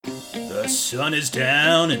The sun is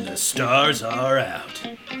down and the stars are out.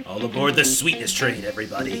 All aboard the sweetness train,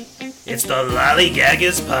 everybody. It's the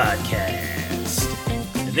Lollygaggers Podcast.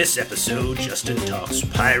 In this episode, Justin talks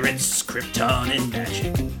pirates, Krypton, and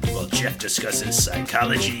magic, while Jeff discusses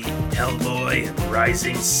psychology, Hellboy, and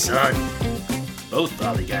Rising Sun. Both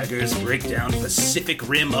Lollygaggers break down Pacific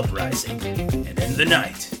Rim Uprising and end the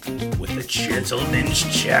night with the Gentleman's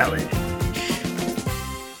Challenge.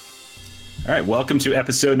 All right, welcome to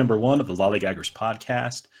episode number 1 of the Lollygaggers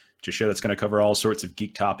Podcast, which is a show that's going to cover all sorts of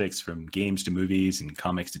geek topics from games to movies and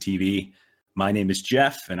comics to TV. My name is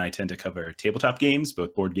Jeff, and I tend to cover tabletop games,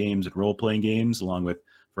 both board games and role-playing games, along with a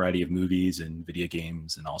variety of movies and video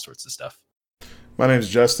games and all sorts of stuff. My name is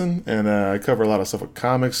Justin, and I cover a lot of stuff with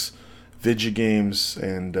comics, video games,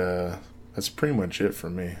 and that's pretty much it for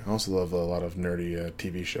me. I also love a lot of nerdy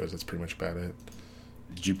TV shows. That's pretty much about it.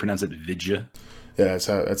 Did you pronounce it Vidya? Yeah,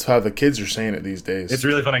 that's how the kids are saying it these days. It's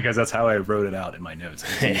really funny because that's how I wrote it out in my notes.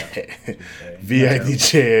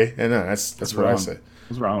 Vidja. And no, that's what I say.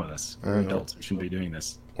 What's wrong with us? We're adults. We shouldn't be doing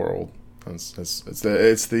this. We're old. It's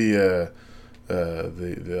the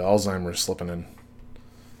Alzheimer's slipping in.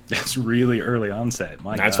 That's really early onset.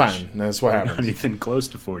 That's gosh. fine. That's what happens. I'm not even close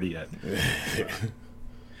to 40 yet.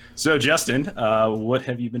 So, Justin, what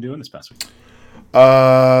have you been doing this past week?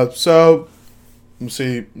 So, let's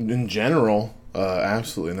see. In general,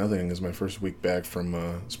 absolutely nothing. Is my first week back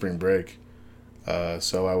from spring break.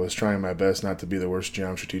 So I was trying my best not to be the worst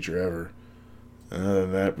geometry teacher ever. Other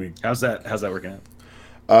than that, How's that working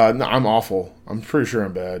out? No, I'm awful. I'm pretty sure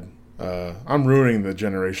I'm bad. I'm ruining the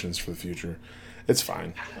generations for the future. It's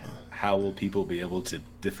fine. How will people be able to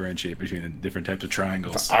differentiate between the different types of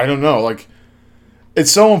triangles? I don't know. Like,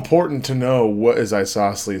 it's so important to know what is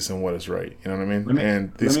isosceles and what is right. You know what I mean? Let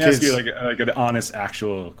me ask you like an honest,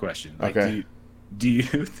 actual question. Like, okay. Do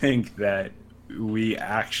you think that we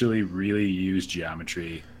actually really use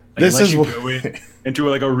geometry? Like, this is go into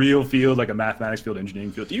like a real field, like a mathematics field,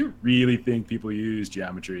 engineering field. Do you really think people use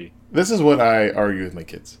geometry? This is what I argue with my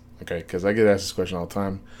kids. Okay, because I get asked this question all the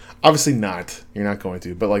time. Obviously not. You're not going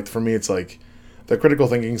to. But like for me, it's like the critical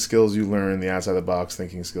thinking skills you learn, the outside the box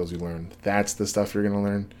thinking skills you learn. That's the stuff you're going to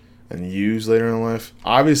learn and use later in life.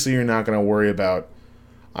 Obviously, you're not going to worry about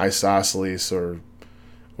isosceles or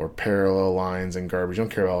parallel lines and garbage. You don't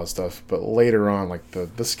care about all that stuff. But later on, like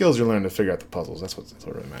the skills you learn to figure out the puzzles, that's what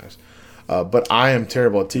really matters. But I am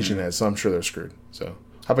terrible at teaching that, so I'm sure they're screwed. So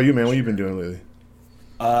how about you, man? What have you been doing lately?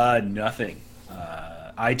 Nothing.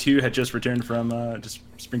 I too had just returned from just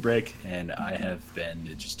spring break, and I have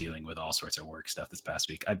been just dealing with all sorts of work stuff this past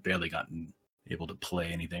week. I've barely gotten able to play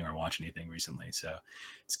anything or watch anything recently, so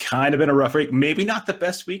it's kind of been a rough week. Maybe not the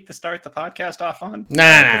best week to start the podcast off on.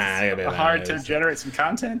 Nah, hard to generate some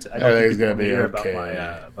content. I think don't it's gonna be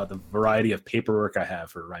okay. About the variety of paperwork I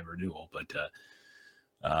have for Rhyme Renewal, but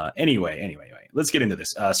anyway, let's get into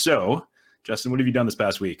this. So, Justin, what have you done this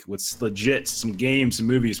past week? What's legit? Some games, some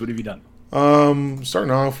movies. What have you done?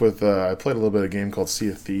 Starting off with, I played a little bit of a game called Sea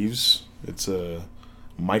of Thieves. It's a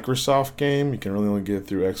Microsoft game. You can really only get it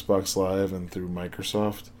through Xbox Live and through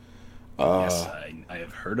Microsoft. Yes, I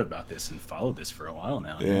have heard about this and followed this for a while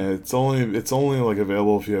now. Yeah, it's only like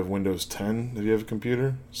available if you have Windows 10, if you have a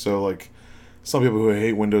computer. So like some people who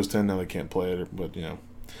hate Windows 10 now they can't play it, but you know.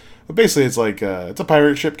 But basically it's like it's a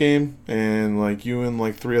pirate ship game, and like you and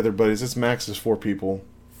like 3 other buddies. Its max is 4 people.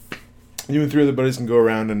 You and 3 other buddies can go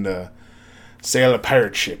around and sail a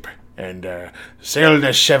pirate ship and sail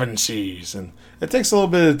the 7 seas, and it takes a little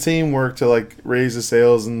bit of teamwork to like raise the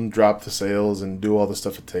sails and drop the sails and do all the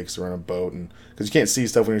stuff it takes to run a boat, and because you can't see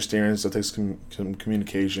stuff when you're steering, so it takes some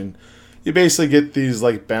communication. You basically get these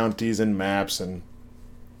like bounties and maps, and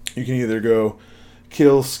you can either go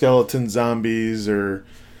kill skeleton zombies and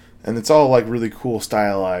it's all like really cool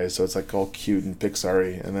stylized, so it's like all cute and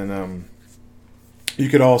Pixar-y. And then you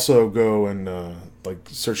could also go and like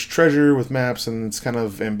search treasure with maps, and it's kind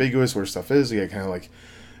of ambiguous where stuff is. You kind of like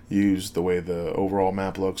use the way the overall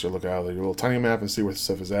map looks, or look out at your little tiny map and see where the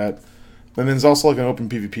stuff is at. And then there's also like an open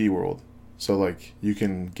PvP world, so like you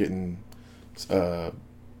can get in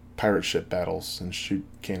pirate ship battles and shoot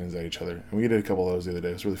cannons at each other. And we did a couple of those the other day.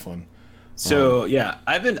 It was really fun. So yeah,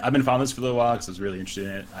 I've been following this for a little while because I was really interested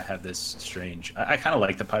in it. I have this strange. I kind of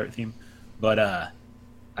like the pirate theme, but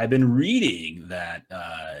I've been reading that.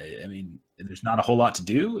 I mean, there's not a whole lot to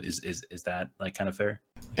do. Is that like kind of fair?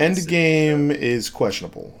 End game is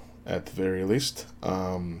questionable at the very least.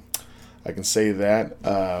 I can say that.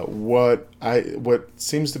 What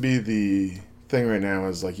seems to be the thing right now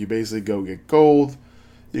is like you basically go get gold.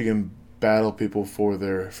 You can battle people for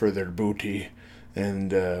their booty.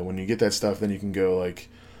 And when you get that stuff, then you can go like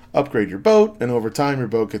upgrade your boat, and over time your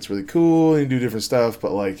boat gets really cool and you do different stuff.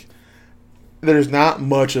 But like, there's not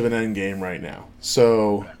much of an end game right now.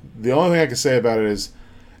 So the only thing I can say about it is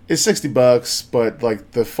it's $60, but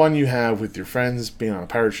like the fun you have with your friends being on a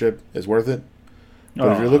pirate ship is worth it.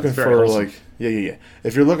 But if you're looking for like, yeah.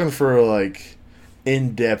 If you're looking for like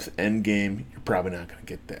in-depth end game, you're probably not going to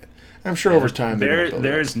get that. I'm sure over time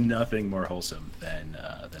there's nothing more wholesome than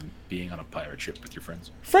being on a pirate ship with your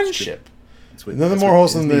friends. Friendship. Nothing more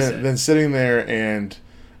wholesome than sitting there and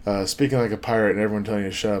speaking like a pirate and everyone telling you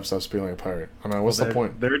to shut up, stop speaking like a pirate. I mean, what's the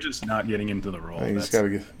point? They're just not getting into the role. You just got to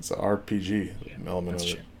get it's an RPG element of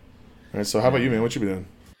it. All right, so how about you, man? What you been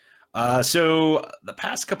doing? So the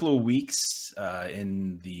past couple of weeks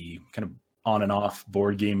in the kind of on and off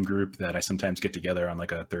board game group that I sometimes get together on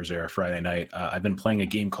like a Thursday or a Friday night, I've been playing a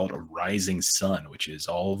game called Rising Sun, which is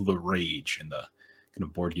all the rage in the kind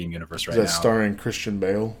of board game universe right now. Is that starring Christian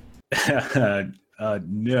Bale?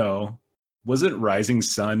 No. Wasn't Rising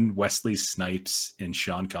Sun Wesley Snipes and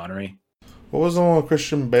Sean Connery? What was the one with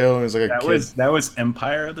Christian Bale? He was like a kid. That was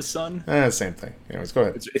Empire of the Sun. Same thing. Anyways, go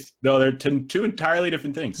ahead. No, they're two entirely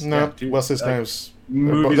different things. No, Wesley Snipes.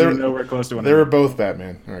 Movies are nowhere close to one another. They were both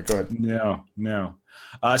Batman. All right, go ahead. No.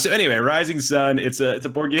 So anyway, Rising Sun. It's a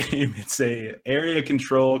board game. It's a area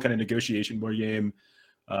control kind of negotiation board game,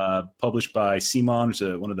 published by CMON, which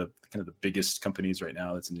is one of the kind of the biggest companies right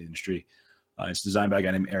now that's in the industry. It's designed by a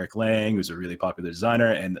guy named Eric Lang, who's a really popular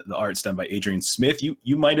designer, and the art's done by Adrian Smith. You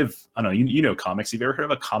might have, I don't know, you know comics. Have you ever heard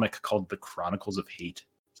of a comic called The Chronicles of Hate?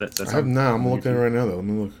 I have not. I'm looking at it right now, though. Let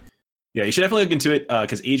me look. Yeah, you should definitely look into it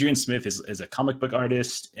because Adrian Smith is a comic book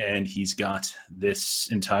artist, and he's got this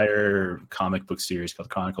entire comic book series called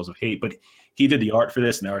Chronicles of Hate. But he did the art for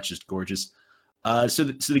this, and the art's just gorgeous. So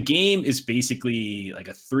the game is basically like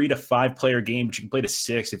a 3 to 5 player game, but you can play to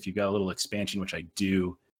 6 if you've got a little expansion, which I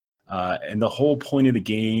do. And the whole point of the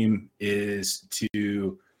game is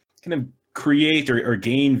to kind of create or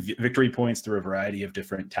gain victory points through a variety of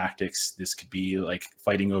different tactics. This could be like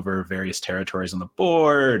fighting over various territories on the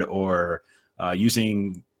board, or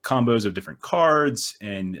using combos of different cards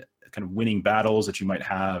and kind of winning battles that you might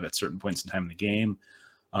have at certain points in time in the game.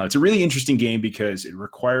 It's a really interesting game because it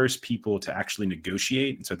requires people to actually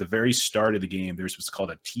negotiate. And so at the very start of the game, there's what's called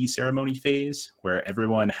a tea ceremony phase, where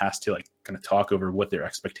everyone has to like kind of talk over what their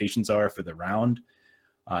expectations are for the round,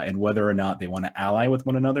 and whether or not they want to ally with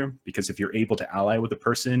one another. Because if you're able to ally with a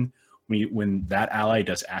person, when that ally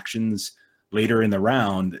does actions later in the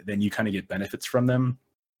round, then you kind of get benefits from them.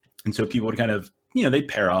 And so people would kind of, they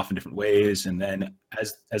pair off in different ways. And then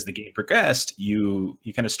as the game progressed, you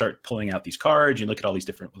kind of start pulling out these cards. You look at all these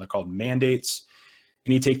different, what they're called mandates,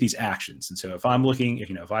 and you take these actions. And so if I'm looking,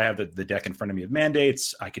 if I have the deck in front of me of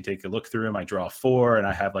mandates, I could take a look through them. I draw 4, and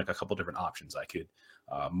I have like a couple different options. I could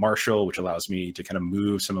marshal, which allows me to kind of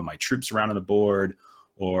move some of my troops around on the board,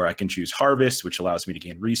 or I can choose harvest, which allows me to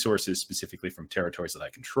gain resources specifically from territories that I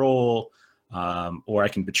control. Or I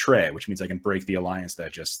can betray, which means I can break the alliance that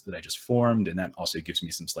I just formed, and that also gives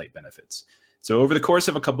me some slight benefits. So over the course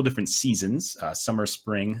of a couple different seasons, summer,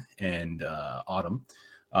 spring, and autumn,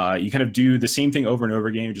 you kind of do the same thing over and over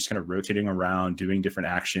again. You're just kind of rotating around, doing different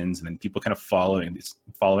actions, and then people kind of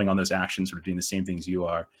following on those actions, sort of doing the same things you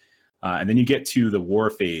are. And then you get to the war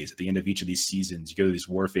phase at the end of each of these seasons. You go to these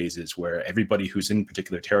war phases where everybody who's in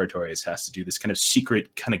particular territories has to do this kind of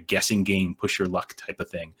secret kind of guessing game, push your luck type of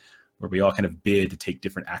thing, where we all kind of bid to take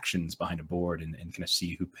different actions behind a board and kind of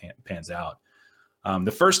see who pans out.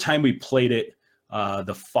 The first time we played it,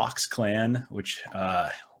 the Fox clan, which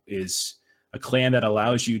is a clan that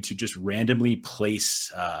allows you to just randomly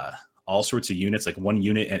place all sorts of units, like one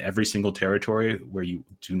unit at every single territory where you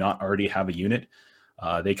do not already have a unit.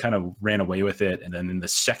 They kind of ran away with it. And then in the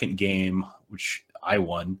second game, which I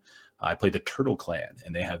won, I played the Turtle clan,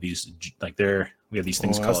 and they have these we have these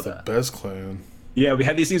things called the best clan. Yeah, we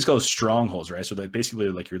had these things called strongholds, right? So they're basically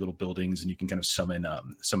like your little buildings, and you can kind of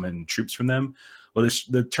summon troops from them. Well,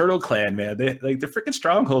 the Turtle clan, man, they like the freaking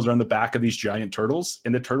strongholds are on the back of these giant turtles,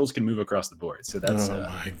 and the turtles can move across the board. So that's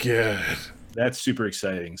my god, that's super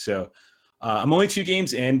exciting. So I'm only 2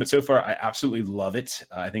 games in, but so far I absolutely love it.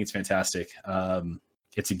 I think it's fantastic.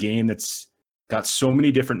 It's a game that's got so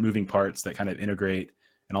many different moving parts that kind of integrate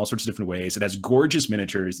in all sorts of different ways. It has gorgeous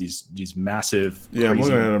miniatures, these massive. Yeah, I'm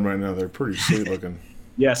looking at them right now. They're pretty sweet looking.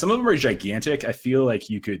 Yeah, some of them are gigantic. I feel like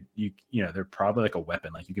they're probably like a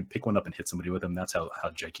weapon. Like you could pick one up and hit somebody with them. That's how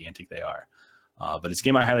gigantic they are. But it's a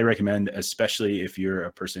game I highly recommend, especially if you're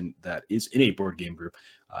a person that is in a board game group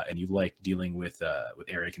and you like dealing with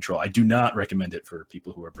area control. I do not recommend it for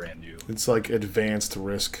people who are brand new. It's like advanced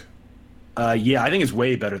Risk. Yeah, I think it's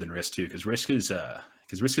way better than Risk too, because Risk is kind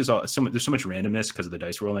because Risk is there's so much randomness because of the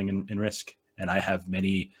dice rolling in Risk, and I have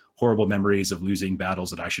many horrible memories of losing battles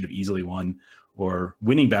that I should have easily won, or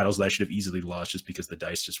winning battles that I should have easily lost just because the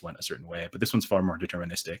dice just went a certain way. But this one's far more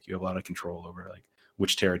deterministic. You have a lot of control over like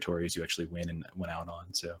which territories you actually win and went out on.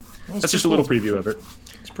 So that's just a little preview of it.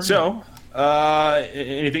 So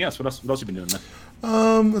anything else? What else you been doing,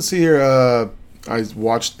 man? Let's see here. I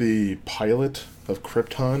watched the pilot of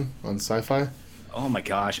Krypton on Sci-Fi. Oh my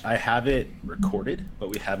gosh, I have it recorded, but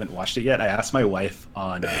we haven't watched it yet. I asked my wife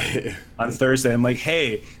on Thursday. I'm like,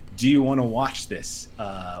 "Hey, do you want to watch this?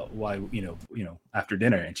 Why, after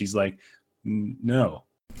dinner?" And she's like, "No."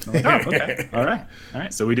 I'm like, "Oh, okay, all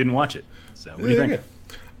right." So we didn't watch it. So what do you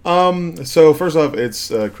think? So first off, it's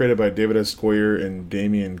created by David S. Goyer and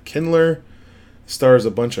Damian Kindler. Stars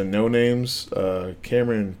a bunch of no names: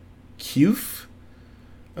 Cameron Cufe,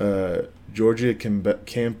 Georgia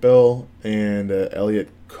Campbell, and Elliot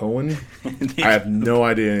Cohen. I have no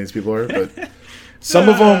idea who these people are, but some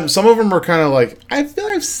of them are kind of like, I feel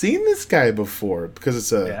like I've seen this guy before, because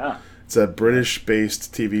it's a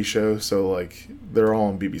British-based TV show, so like they're all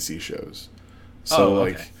on BBC shows. So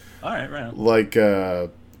okay. All right, right on. Like the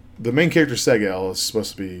main character Segel is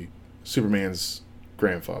supposed to be Superman's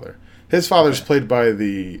grandfather. His father's played by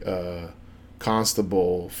the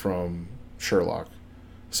constable from Sherlock.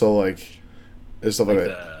 So like there's stuff like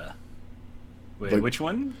that. Which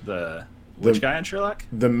one? Which guy in Sherlock?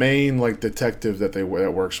 The main like detective that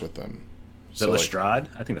works with them. The Lestrade?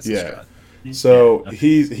 I think that's Lestrade. So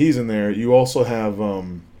he's in there. You also have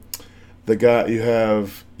the guy. You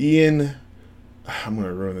have Ian. I'm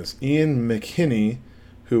gonna ruin this. Ian McKinney,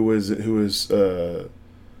 who is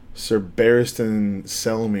Sir Barristan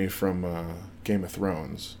Selmy from Game of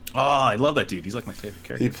Thrones. Oh, I love that dude. He's like my favorite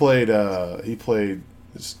character. He played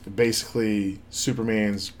basically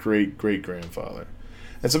Superman's great grandfather.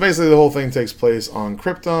 And so basically the whole thing takes place on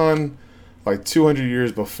Krypton, like 200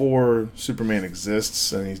 years before Superman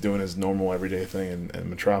exists, and he's doing his normal everyday thing in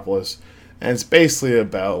Metropolis. And it's basically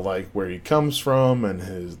about like where he comes from and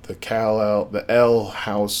the L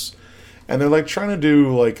house. And they're like trying to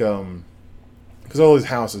do like because all these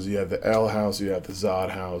houses, you have the L house, you have the Zod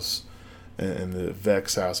house, and the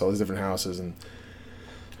Vex house, all these different houses, and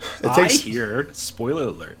I hear, spoiler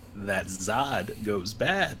alert, that Zod goes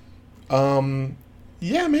bad.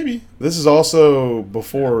 Yeah, maybe. This is also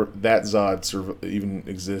before that Zod even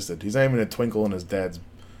existed. He's not even a twinkle in his dad's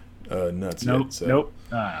nuts yet. So. Nope.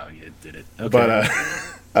 Oh, you did it. Okay.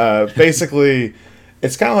 But basically,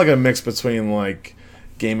 it's kind of like a mix between like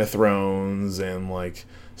Game of Thrones and like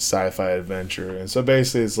sci-fi adventure. And so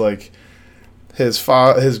basically, it's like his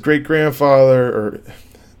great grandfather,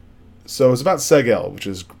 so it's about Segel, which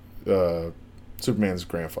is Superman's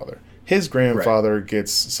grandfather. His grandfather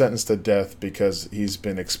gets sentenced to death because he's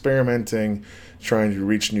been experimenting, trying to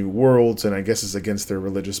reach new worlds, and I guess it's against their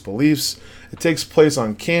religious beliefs. It takes place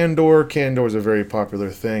on Kandor. Kandor is a very popular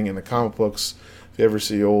thing in the comic books. If you ever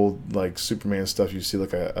see old like Superman stuff, you see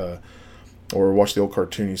like or watch the old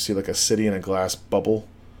cartoon, you see like a city in a glass bubble.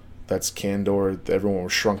 That's Kandor. Everyone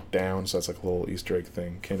was shrunk down, so that's like a little Easter egg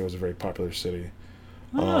thing. Kandor is a very popular city.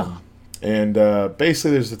 And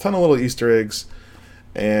basically there's a ton of little Easter eggs,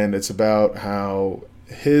 and it's about how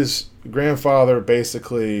his grandfather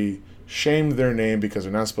basically shamed their name because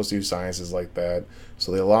they're not supposed to use sciences like that.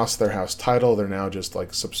 So they lost their house title. They're now just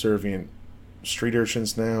like subservient street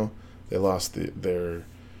urchins now. They lost their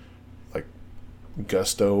like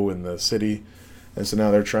gusto in the city. And so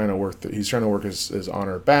now they're trying to work. He's trying to work his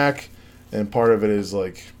honor back, and part of it is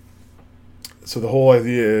like. So the whole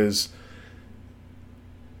idea is.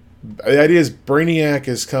 The idea is Brainiac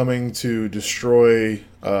is coming to destroy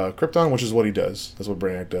Krypton, which is what he does. That's what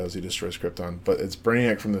Brainiac does. He destroys Krypton. But it's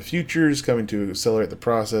Brainiac from the future is coming to accelerate the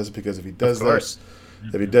process, because if he does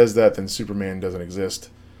that, then Superman doesn't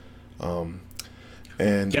exist. And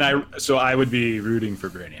So I would be rooting for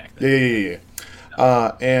Brainiac then.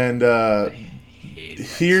 Yeah.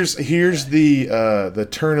 Here's the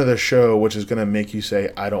turn of the show, which is going to make you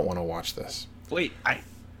say, I don't want to watch this. Wait,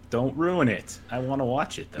 don't ruin it. I want to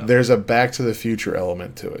watch it, though. There's a Back to the Future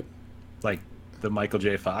element to it. Like the Michael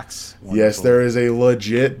J. Fox? Yes, there is a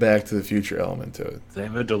legit Back to the Future element to it. Do they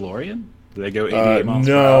have a DeLorean? Do they go 88 miles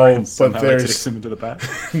per hour and somehow takes them into the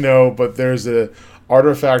past? No, but there's a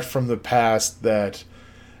artifact from the past that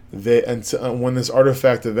when this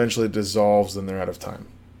artifact eventually dissolves, then they're out of time.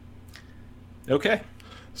 Okay.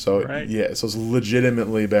 So, so it's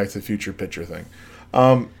legitimately Back to the Future picture thing.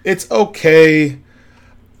 It's okay.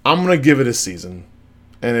 I'm going to give it a season.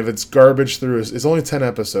 And if it's garbage through, it's only 10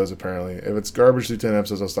 episodes apparently. If it's garbage through 10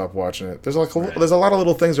 episodes, I'll stop watching it. There's like there's a lot of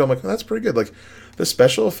little things where I'm like, oh, that's pretty good. Like the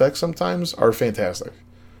special effects sometimes are fantastic.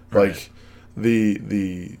 Right. Like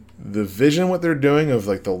the vision, what they're doing of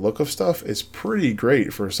like the look of stuff is pretty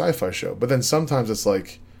great for a sci-fi show. But then sometimes it's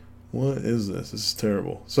like, what is this? This is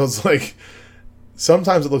terrible. So it's like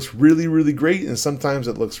sometimes it looks really, really great, and sometimes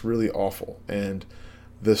it looks really awful. And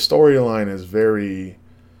the storyline is very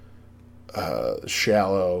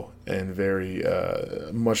shallow and very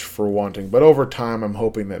much for wanting. But over time, I'm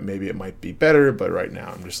hoping that maybe it might be better. But right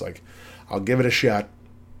now, I'm just like, I'll give it a shot.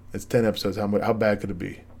 It's 10 episodes. How bad could it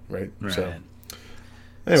be? Right. So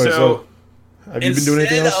anyway, so have you been doing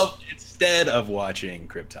anything else? Instead of watching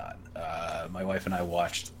Krypton, my wife and I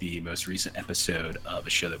watched the most recent episode of a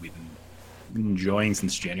show that we've been enjoying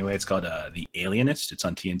since January. It's called The Alienist. It's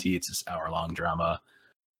on TNT. It's this hour-long drama.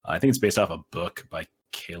 I think it's based off a book by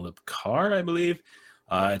Caleb Carr, I believe.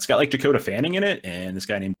 It's got like Dakota Fanning in it, and this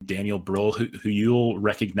guy named Daniel Bruhl, who you'll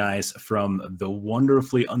recognize from the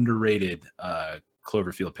wonderfully underrated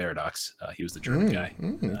Cloverfield Paradox. He was the German guy.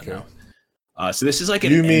 Okay. So this is like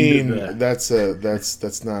you mean that's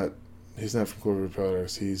not, he's not from Cloverfield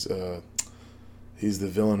Paradox. He's the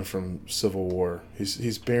villain from Civil War. He's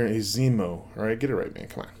Zemo. All right, get it right, man.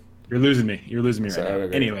 Come on. You're losing me right now.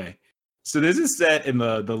 Okay. Anyway, so this is set in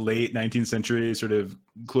the late 19th century, sort of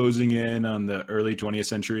closing in on the early 20th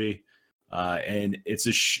century, and it's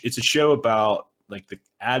a show about like the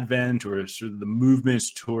advent or sort of the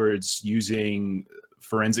movements towards using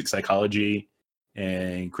forensic psychology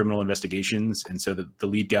and criminal investigations. And so the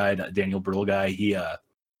lead guy, Daniel Bruhl guy,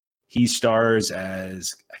 he stars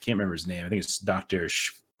as, I can't remember his name. I think it's Dr.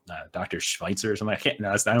 Schweitzer or something.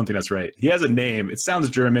 I don't think that's right. He has a name. It sounds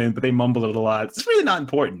German, but they mumble it a lot. It's really not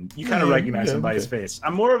important. You kind of recognize him by his face.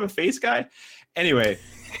 I'm more of a face guy. Anyway,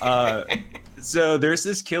 so there's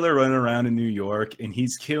this killer running around in New York, and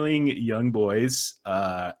he's killing young boys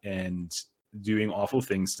and doing awful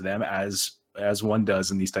things to them, as one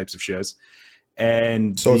does in these types of shows.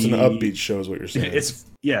 And so it's an upbeat show, is what you're saying.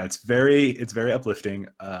 It's very uplifting.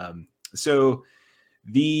 So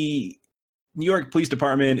the New York Police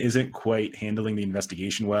Department isn't quite handling the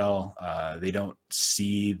investigation well. They don't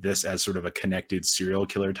see this as sort of a connected serial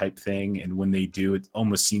killer type thing. And when they do, it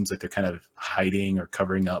almost seems like they're kind of hiding or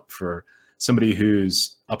covering up for somebody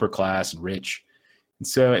who's upper class and rich. And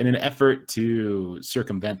so in an effort to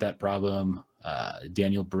circumvent that problem,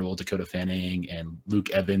 Daniel Bruhl, Dakota Fanning, and Luke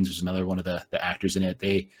Evans, who's another one of the actors in it,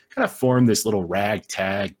 they kind of formed this little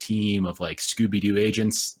ragtag team of like Scooby-Doo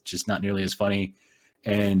agents, just not nearly as funny.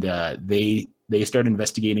 And they start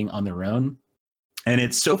investigating on their own. And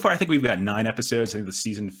it's so far, I think we've got 9 episodes. I think the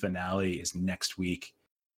season finale is next week.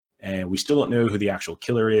 And we still don't know who the actual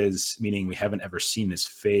killer is, meaning we haven't ever seen his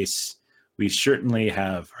face. We certainly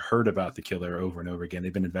have heard about the killer over and over again.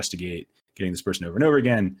 They've been getting this person over and over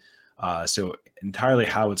again. So entirely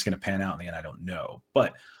how it's going to pan out in the end, I don't know.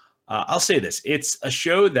 But I'll say this. It's a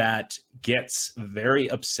show that gets very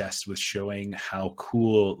obsessed with showing how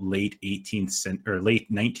cool late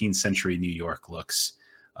 19th century New York looks.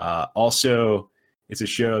 Also, it's a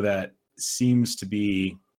show that seems to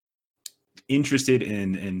be interested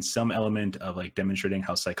in some element of like demonstrating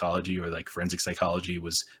how psychology or like forensic psychology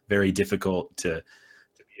was very difficult to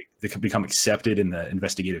become accepted in the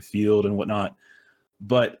investigative field and whatnot.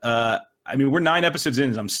 But I mean, we're 9 episodes in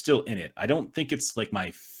and I'm still in it. I don't think it's like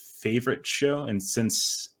my favorite show, and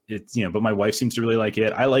since it's, but my wife seems to really like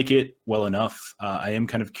it. I like it well enough. I am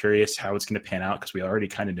kind of curious how it's going to pan out because we already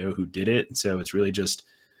kind of know who did it. So it's really just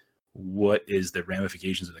what is the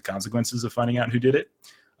ramifications of the consequences of finding out who did it.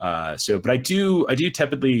 But I do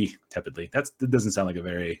tepidly. That doesn't sound like a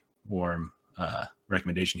very warm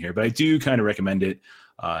recommendation here, but I do kind of recommend it.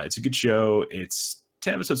 It's a good show. It's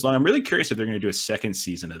 10 episodes long. I'm really curious if they're going to do a second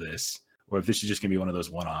season of this, or if this is just going to be one of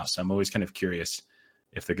those one-offs. I'm always kind of curious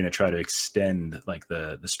if they're going to try to extend like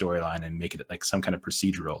the storyline and make it like some kind of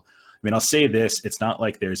procedural. I mean, I'll say this: it's not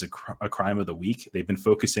like there's a crime of the week. They've been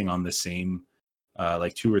focusing on the same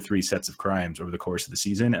like 2 or 3 sets of crimes over the course of the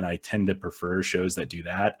season, and I tend to prefer shows that do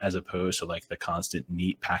that as opposed to like the constant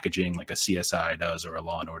neat packaging like a CSI does or a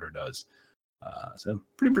Law and Order does. So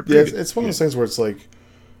pretty yeah, good. It's one of those things where it's like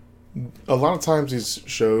a lot of times these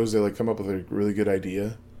shows, they like come up with a really good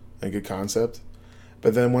idea, a good concept,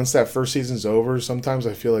 but then once that first season's over, sometimes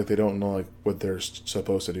I feel like they don't know like what they're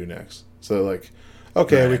supposed to do next. So like,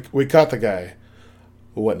 okay, right. we caught the guy.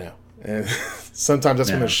 What now? And sometimes that's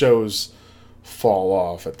when the shows fall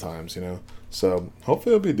off at times, So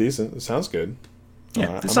hopefully it'll be decent. It sounds good.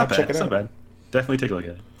 Yeah, it's not bad. It's not bad. Definitely take a look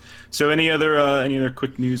at it. So any other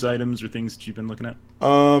quick news items or things that you've been looking at?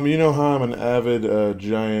 You know how I'm an avid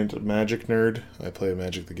giant Magic nerd. I play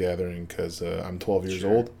Magic the Gathering because I'm 12 years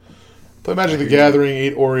old. Play Magic the Gathering,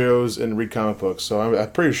 eat Oreos, and read comic books. So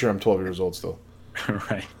I'm pretty sure I'm 12 years old still.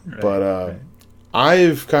 Right. But right.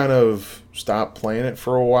 I've kind of stopped playing it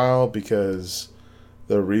for a while because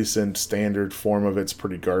the recent standard form of it's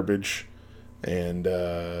pretty garbage. And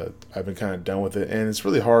I've been kind of done with it. And it's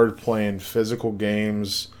really hard playing physical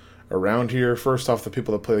games around here. First off, the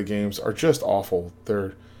people that play the games are just awful.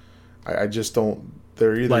 I just don't.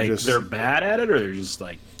 They're either Like just they're bad at it, or they're just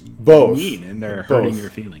like both mean and they're both. hurting your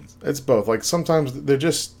feelings. It's both. Like sometimes they're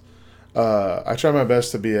just. I try my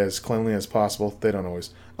best to be as cleanly as possible. They don't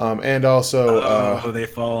always. And also, They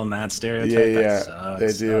fall in that stereotype. yeah, That sucks.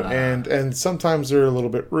 they do. And sometimes they're a little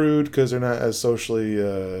bit rude because they're not as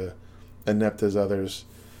socially inept as others.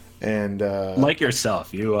 And like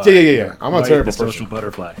yourself, you. Yeah. I'm a terrible the social person.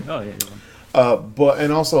 butterfly. Oh yeah. But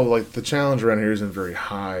and also like the challenge around here isn't very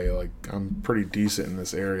high. Like I'm pretty decent in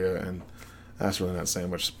this area, and that's really not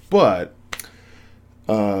saying much. But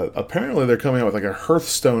apparently they're coming out with like a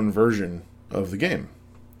Hearthstone version of the game,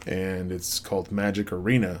 and it's called Magic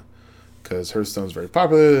Arena because Hearthstone's very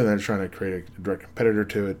popular, and they're trying to create a direct competitor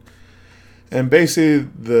to it. And basically,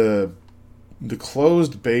 the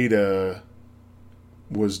closed beta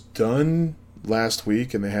was done last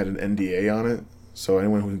week, and they had an NDA on it. So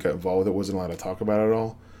anyone who got involved with it wasn't allowed to talk about it at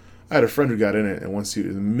all. I had a friend who got in it, and the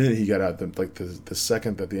minute he got out, the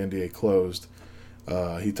second that the NDA closed,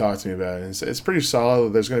 he talked to me about it. And it's pretty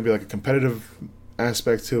solid. There's going to be like a competitive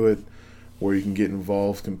aspect to it, where you can get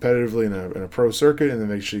involved competitively in a pro circuit, and then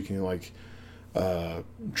make sure you can like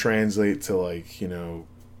translate to like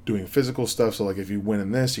doing physical stuff. So like if you win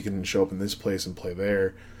in this, you can show up in this place and play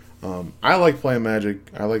there. I like playing Magic.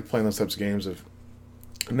 I like playing those types of games of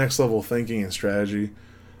next level thinking and strategy.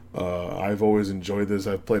 I've always enjoyed this.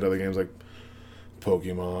 I've played other games like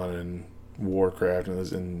Pokemon and Warcraft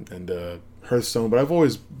and Hearthstone, but I've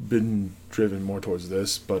always been driven more towards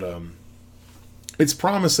this. But it's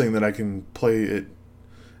promising that I can play it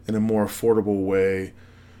in a more affordable way.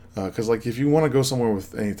 Because like if you want to go somewhere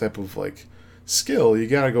with any type of like skill, you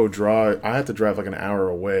gotta go draw. I have to drive like an hour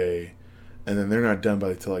away, and then they're not done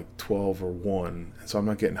by till like 12 or 1, and so I'm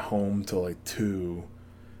not getting home till like 2.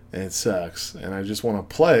 And it sucks. And I just want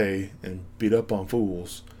to play and beat up on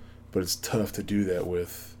fools, but it's tough to do that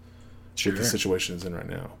with the situation it's in right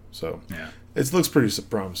now. So yeah, it looks pretty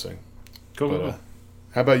promising. Cool.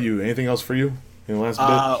 How about you? Anything else for you in the last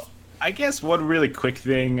bit? I guess one really quick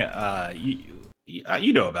thing.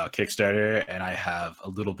 You know about Kickstarter, and I have a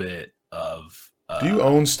little bit of. Do you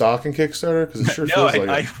own stock in Kickstarter? Because it sure no, feels like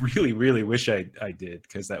I really, really wish I did,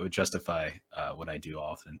 because that would justify what I do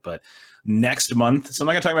often. But next month, so I'm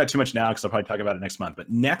not going to talk about it too much now because I'll probably talk about it next month. But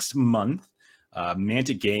next month,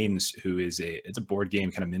 Mantic Games, who is it's a board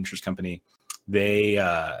game kind of miniatures company, they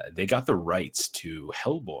got the rights to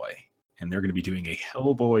Hellboy, and they're going to be doing a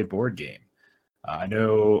Hellboy board game. I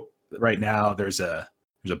know right now there's a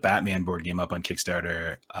Batman board game up on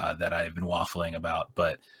Kickstarter that I've been waffling about,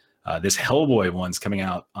 but this Hellboy one's coming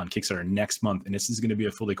out on Kickstarter next month, and this is going to be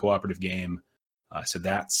a fully cooperative game. So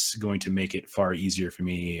that's going to make it far easier for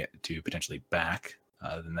me to potentially back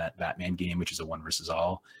than that Batman game, which is a one versus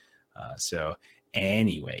all. So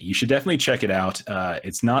anyway, you should definitely check it out.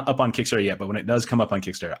 It's not up on Kickstarter yet, but when it does come up on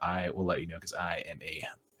Kickstarter, I will let you know, because I am a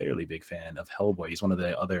fairly big fan of Hellboy. He's one of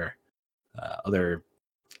the other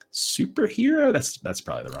superhero. That's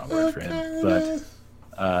probably the wrong word for him, but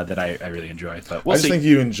that I really enjoy. But I just think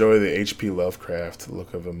you enjoy the H.P. Lovecraft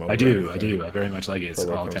look of him. I do. I very much like it. It's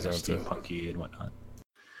all kind of steampunky and whatnot.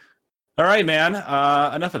 All right, man.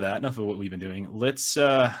 Enough of that. Enough of what we've been doing. Let's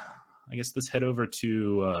head over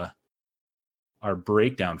to our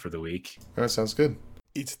breakdown for the week. That sounds good.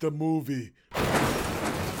 It's the movie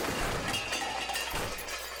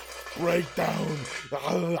breakdown.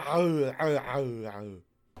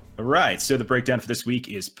 All right, so the breakdown for this week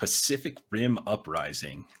is Pacific Rim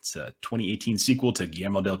Uprising. It's a 2018 sequel to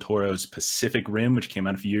Guillermo del Toro's Pacific Rim, which came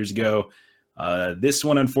out a few years ago. This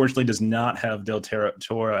one, unfortunately, does not have del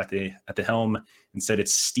Toro at the helm. Instead,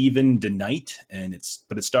 it's Stephen DeKnight,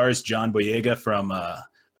 but it stars John Boyega from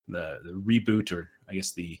the reboot, or I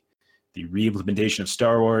guess the re-implementation of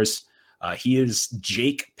Star Wars. He is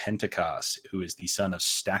Jake Pentecost, who is the son of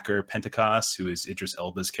Stacker Pentecost, who is Idris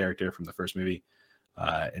Elba's character from the first movie.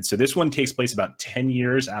 And so this one takes place about 10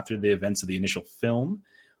 years after the events of the initial film.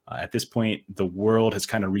 At this point, the world has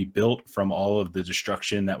kind of rebuilt from all of the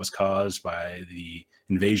destruction that was caused by the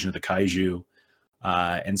invasion of the kaiju.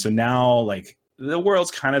 And so now, like, the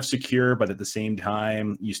world's kind of secure, but at the same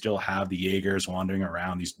time, you still have the Jaegers wandering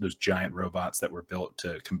around, those giant robots that were built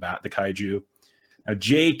to combat the kaiju. Now,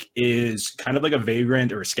 Jake is kind of like a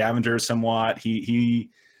vagrant or a scavenger somewhat. He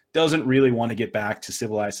doesn't really want to get back to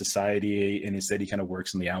civilized society, and instead he kind of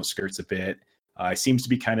works on the outskirts a bit. He seems to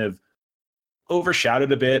be kind of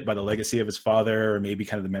overshadowed a bit by the legacy of his father, or maybe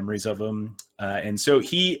kind of the memories of him. And so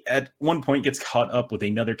he, at one point, gets caught up with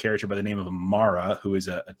another character by the name of Amara, who is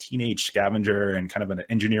a teenage scavenger and kind of an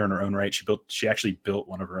engineer in her own right. She actually built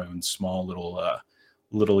one of her own small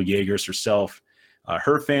little Jaegers herself.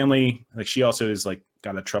 Her family, like, she also is like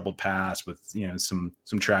got a troubled past with, some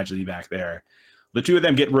tragedy back there. The two of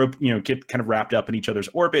them get kind of wrapped up in each other's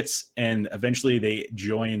orbits, and eventually they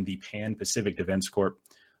join the Pan-Pacific Defense Corps,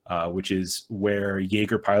 which is where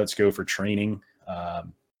Jaeger pilots go for training.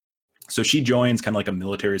 So she joins kind of like a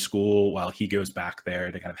military school while he goes back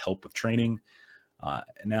there to kind of help with training.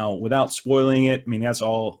 Now, without spoiling it, I mean, that's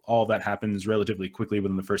all that happens relatively quickly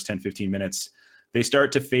within the first 10, 15 minutes. They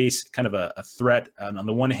start to face kind of a threat. On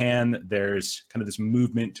the one hand, there's kind of this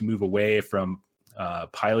movement to move away from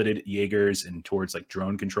piloted Jaegers and towards like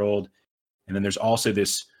drone controlled. And then there's also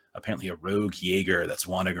this apparently a rogue Jaeger that's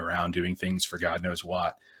wandering around doing things for God knows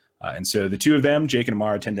what. And so the two of them, Jake and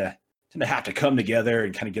Amara, tend to have to come together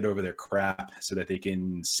and kind of get over their crap so that they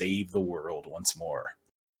can save the world once more.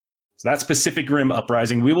 So that's Pacific Rim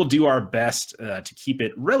Uprising. We will do our best to keep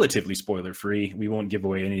it relatively spoiler-free. We won't give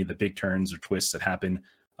away any of the big turns or twists that happen,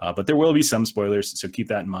 but there will be some spoilers, so keep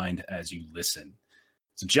that in mind as you listen.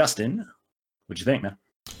 So Justin, what'd you think, man?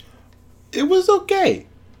 It was okay.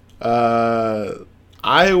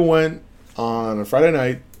 I went on a Friday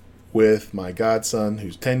night with my godson,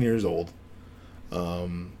 who's 10 years old.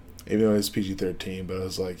 Even though it's PG-13, but I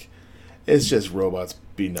was like, it's just robots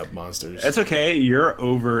beating up monsters. That's okay. You're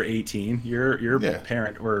over 18. You're a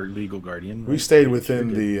parent or legal guardian. Right? We stayed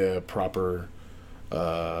within the proper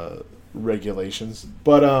regulations,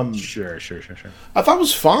 but sure. I thought it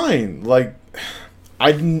was fine. Like,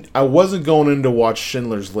 I wasn't going in to watch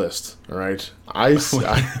Schindler's List. All right, I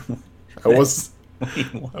wasn't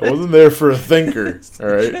there for a thinker. All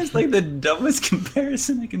right, that's like the dumbest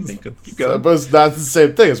comparison I can think of. Keep going. But it's not the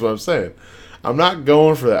same thing. Is what I'm saying. I'm not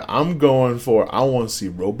going for that. I'm going for, I want to see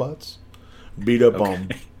robots beat up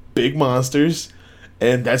on big monsters,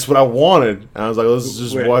 and that's what I wanted. And I was like, let's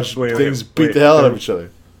just watch things beat the hell out of each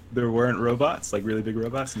other. There weren't robots, like really big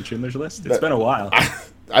robots in Schindler's List? It's been a while.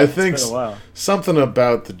 I think something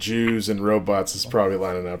about the Jews and robots is probably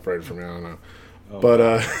lining up right for me. I don't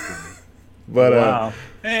know. Wow.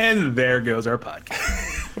 And there goes our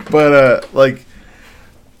podcast. But like,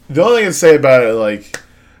 the only thing I can say about it, like,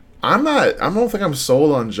 I don't think I'm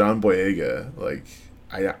sold on John Boyega. Like,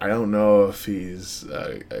 I don't know if he's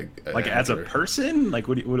like as a person. Like,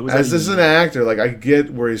 what was as just an actor? Like, I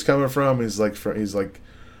get where he's coming from. He's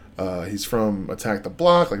from Attack the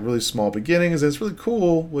Block, like really small beginnings. And it's really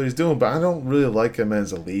cool what he's doing, but I don't really like him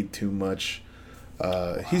as a lead too much.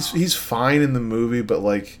 He's fine in the movie, but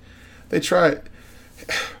like they try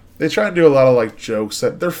to do a lot of like jokes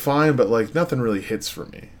that they're fine, but like nothing really hits for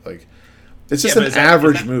me. Like, it's just an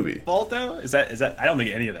average movie. Fault though? Is that? I don't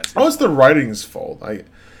think any of that's. Oh, it's the writing's fault.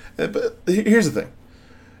 But here's the thing.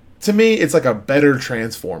 To me, it's like a better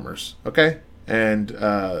Transformers. Okay, and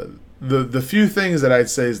the few things that I'd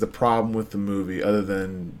say is the problem with the movie, other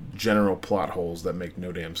than general plot holes that make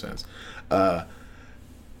no damn sense,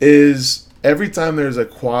 is every time there's a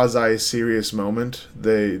quasi-serious moment,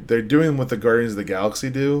 they're doing what the Guardians of the Galaxy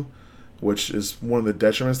do, which is one of the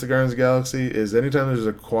detriments to Guardians of the Galaxy, is anytime there's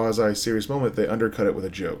a quasi-serious moment, they undercut it with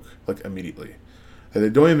a joke, like, immediately. And they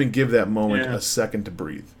don't even give that moment a second to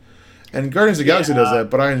breathe. And Guardians of the Galaxy does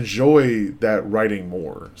that, but I enjoy that writing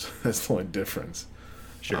more. That's the only difference.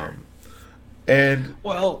 Sure.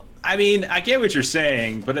 Well, I mean, I get what you're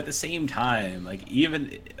saying, but at the same time, like,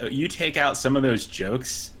 even you take out some of those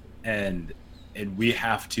jokes, and we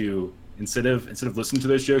have to, instead of listening to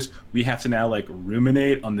those jokes, we have to now like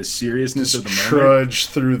ruminate on the seriousness of the moment. Trudge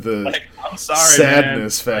through the I'm sorry,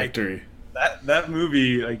 sadness man. factory. Like, that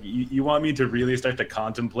movie, like, you want me to really start to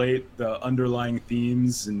contemplate the underlying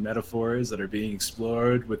themes and metaphors that are being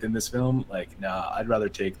explored within this film? Like, nah, I'd rather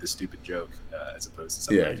take the stupid joke as opposed to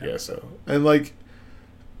something. Yeah, I guess so. And like,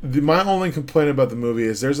 my only complaint about the movie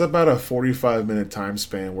is there's about a 45-minute time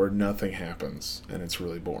span where nothing happens, and it's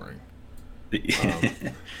really boring.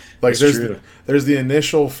 Like, there's the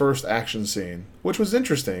initial first action scene, which was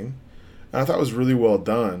interesting, and I thought was really well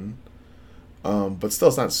done. But still,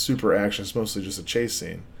 it's not super action. It's mostly just a chase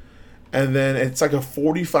scene. And then it's like a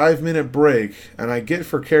 45-minute break, and I get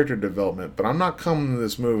for character development, but I'm not coming to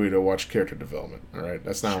this movie to watch character development. All right,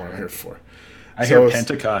 that's not what I'm here for. I hear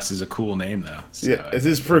Pentecost is a cool name, though. So yeah, it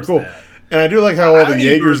is pretty cool. And I do like how all the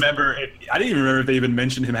Jaegers. I didn't even remember if they even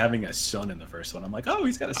mentioned him having a son in the first one. I'm like, oh,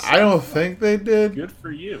 he's got a son. I don't think they did. Good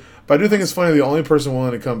for you. But I do think it's funny. The only person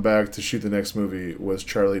willing to come back to shoot the next movie was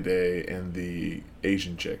Charlie Day, and the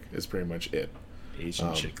Asian chick is pretty much it.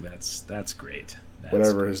 Asian chick. That's great.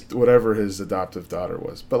 Whatever his adoptive daughter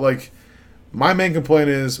was. But like, my main complaint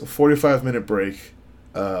is a 45-minute break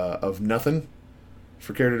of nothing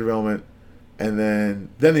for character development, and then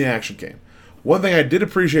the action came. One thing I did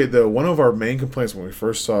appreciate, though, one of our main complaints when we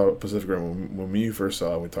first saw Pacific Rim, when me first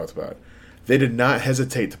saw it, we talked about it, they did not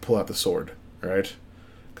hesitate to pull out the sword, right?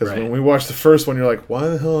 Because when we watched the first one, you're like, why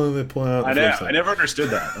the hell are they pulling out the first one? I never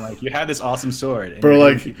understood that. Like, you had this awesome sword. And but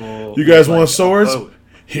like, you guys want swords?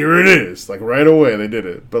 Here it is. Like, right away, they did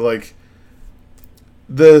it. But like,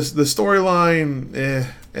 the storyline,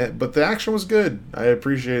 but the action was good. I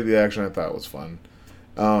appreciated the action. I thought it was fun.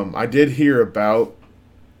 I did hear about,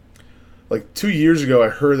 like 2 years ago, I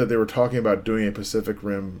heard that they were talking about doing a Pacific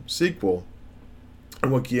Rim sequel, and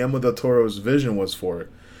what Guillermo del Toro's vision was for it.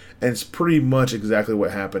 And it's pretty much exactly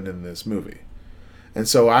what happened in this movie. And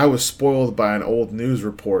so I was spoiled by an old news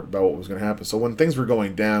report about what was going to happen. So when things were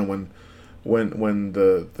going down, when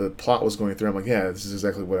the plot was going through, I'm like, yeah, this is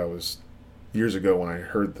exactly what I was years ago when I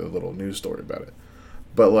heard the little news story about it.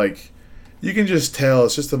 But like, you can just tell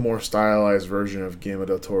it's just a more stylized version of Guillermo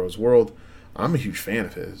del Toro's world. I'm a huge fan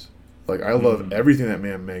of his. Like, I love everything that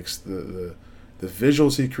man makes. The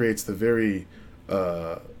visuals he creates, the very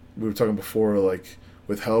we were talking before, like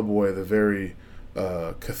with Hellboy, the very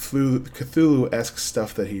Cthulhu-esque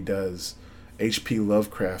stuff that he does. H.P.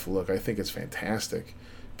 Lovecraft look, I think it's fantastic.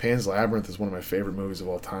 Pan's Labyrinth is one of my favorite movies of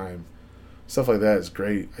all time. Stuff like that is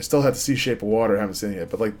great. I still have to see Shape of Water, I haven't seen it yet,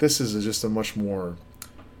 but like, this is just a much more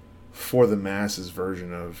for the masses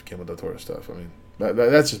version of Guillermo del Toro stuff. I mean,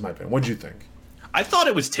 that's just my opinion. What'd you think? I thought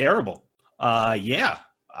it was terrible.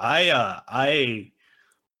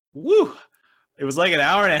 Woo! It was like an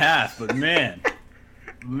hour and a half, but man,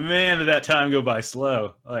 did that time go by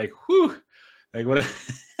slow. Like, whew! Like, what?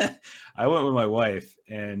 I went with my wife,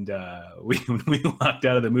 and when we walked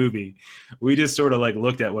out of the movie, we just sort of like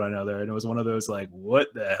looked at one another, and it was one of those like,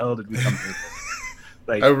 what the hell did we come here for?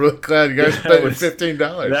 Like, I'm really glad you guys spent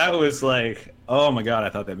 $15. That was like, oh my god, I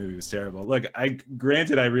thought that movie was terrible. Look, I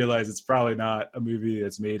realize it's probably not a movie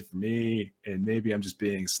that's made for me, and maybe I'm just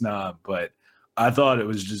being snob, but I thought it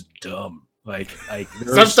was just dumb. Like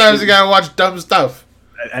sometimes you gotta watch dumb stuff,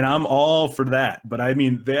 and I'm all for that. But I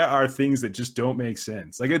mean, there are things that just don't make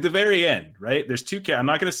sense. Like at the very end, right? There's two. I'm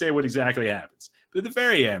not going to say what exactly happens, but at the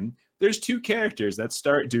very end, there's two characters that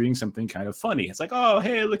start doing something kind of funny. It's like, oh,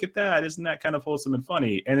 hey, look at that. Isn't that kind of wholesome and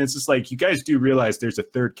funny? And it's just like, you guys do realize there's a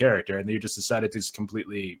third character, and they just decided to just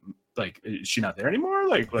completely, like, is she not there anymore?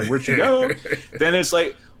 Like where'd she go? Then it's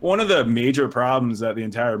like, one of the major problems that the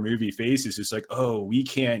entire movie faces is like, oh, we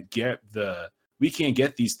can't get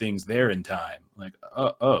these things there in time. Like,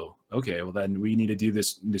 oh, okay, well then we need to do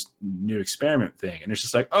this new experiment thing. And it's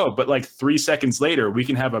just like, oh, but like 3 seconds later, we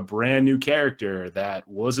can have a brand new character that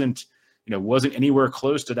wasn't anywhere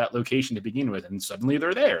close to that location to begin with, and suddenly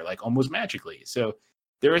they're there, like almost magically. So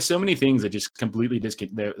there are so many things that just completely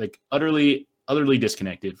they're like utterly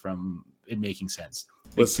disconnected from it making sense.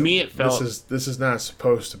 Like, listen, to me, it felt this is not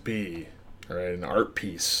supposed to be, all right, an art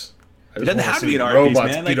piece. It doesn't have to be an art piece, man.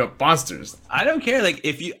 Robots beat up monsters. I don't care. Like,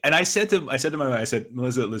 if you, and I said to my wife, I said,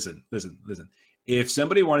 Melissa, listen. If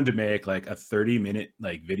somebody wanted to make like a 30-minute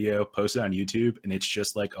like video posted on YouTube, and it's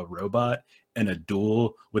just like a robot and a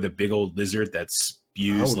duel with a big old lizard that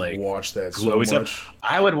spews like watch that glowy so much. stuff,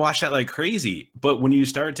 I would watch that like crazy. But when you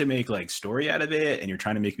start to make like story out of it, and you're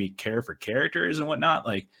trying to make me care for characters and whatnot,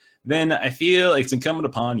 like, then I feel like it's incumbent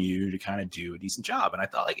upon you to kind of do a decent job. And I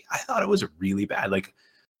thought it was really bad. Like,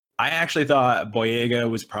 I actually thought Boyega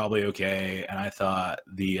was probably okay, and I thought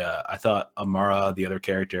Amara, the other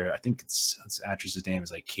character, I think it's actress's name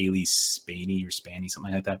is like Kaylee Spaney,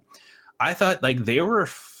 something like that. I thought like they were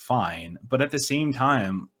fine, but at the same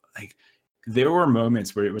time, like there were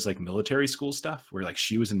moments where it was like military school stuff, where like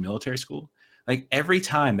she was in military school. Like every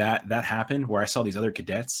time that happened, where I saw these other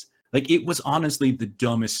cadets, like it was honestly the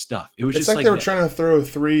dumbest stuff. It was it's just like they were trying to throw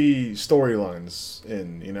 3 storylines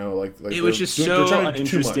in, you know, like it was just so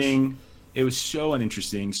uninteresting. It was so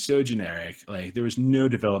uninteresting, so generic. Like there was no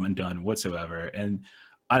development done whatsoever. And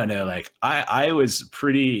I don't know, like I was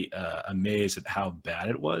pretty amazed at how bad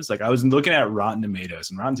it was. Like I was looking at Rotten Tomatoes,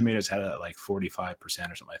 and Rotten Tomatoes had it at like 45% or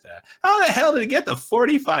something like that. How the hell did it get the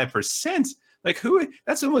 45%? Like who?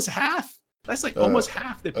 That's almost half. That's like almost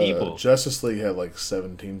half the people. Justice League had like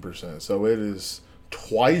 17%, so it is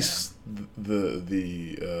twice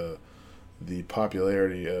the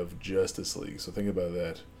popularity of Justice League. So think about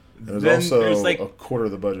that. It was then also there's like a quarter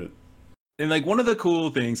of the budget. And like one of the cool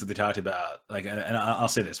things that they talked about, like, and I'll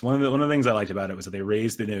say this, one of the things I liked about it was that they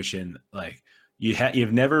raised the notion, like,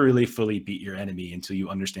 you've never really fully beat your enemy until you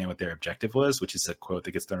understand what their objective was, which is a quote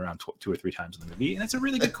that gets thrown around 2 or 3 times in the movie, and it's a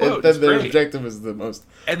really good quote. And their objective is the most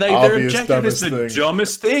and like obvious, their objective is the dumbest thing.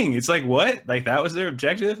 dumbest thing. It's like, what? Like, that was their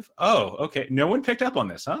objective? Oh, okay. No one picked up on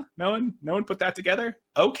this, huh? No one put that together.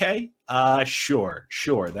 Okay, sure.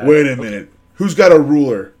 Wait a minute. Who's got a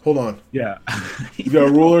ruler? Hold on. Yeah. You got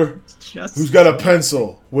a ruler? Who's got a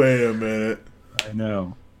pencil? Wait a minute. I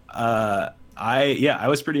know. I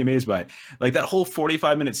was pretty amazed by it. Like that whole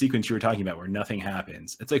 45-minute sequence you were talking about where nothing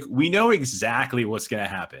happens. It's like we know exactly what's going to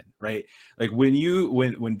happen, right? Like when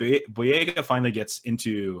Boyega finally gets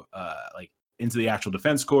into into the actual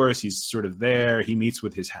defense course, he's sort of there. He meets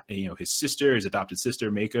with his sister, his adopted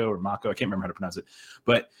sister, Mako or Mako. I can't remember how to pronounce it,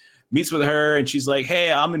 but meets with her and she's like,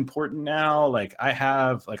 hey, I'm important now. Like I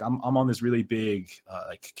have, like, I'm on this really big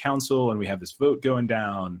like council and we have this vote going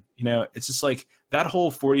down. It's just like that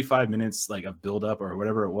whole 45 minutes like of build up or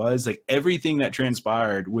whatever it was, like everything that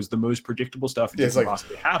transpired was the most predictable stuff that could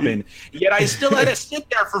possibly happen. Yet I still had to sit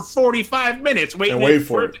there for 45 minutes waiting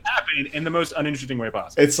for it to happen in the most uninteresting way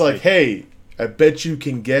possible. It's like, hey, I bet you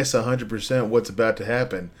can guess 100% what's about to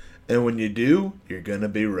happen. And when you do, you're going to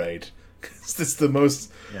be right. It's the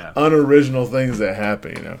most unoriginal things that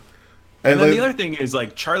happen, And then the other thing is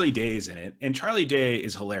like Charlie Day is in it, and Charlie Day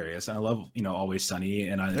is hilarious. And I love Always Sunny,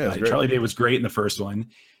 and Charlie Day was great in the first one,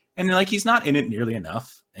 and like he's not in it nearly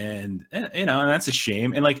enough, and that's a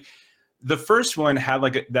shame. And like the first one had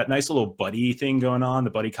like that nice little buddy thing going on,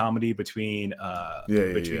 the buddy comedy between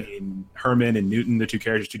Herman and Newton, the 2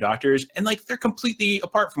 characters, 2 doctors, and like they're completely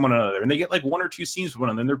apart from one another, and they get like 1 or 2 scenes with one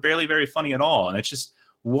another, and they're barely very funny at all, and it's just.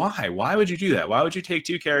 Why would you do that? Why would you take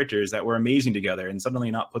 2 characters that were amazing together and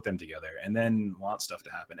suddenly not put them together and then want stuff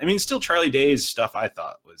to happen? I mean, still Charlie Day's stuff I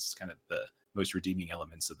thought was kind of the most redeeming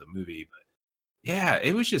elements of the movie, but yeah,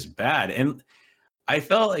 it was just bad. And I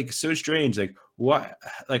felt like so strange, like what,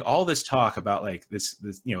 like all this talk about like this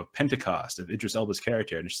Pentecost of Idris Elba's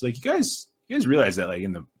character. And it's just like, you guys realize that like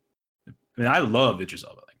I love Idris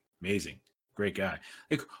Elba, like amazing. Great guy.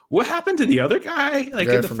 Like, what happened to the other guy? Like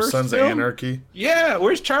in the from first Sons film? of Anarchy. Yeah,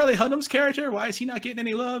 where's Charlie Hunnam's character? Why is he not getting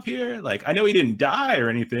any love here? Like, I know he didn't die or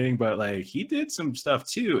anything, but like he did some stuff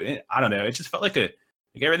too. And I don't know. It just felt like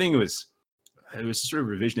everything was sort of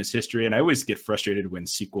revisionist history. And I always get frustrated when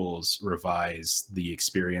sequels revise the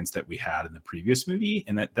experience that we had in the previous movie.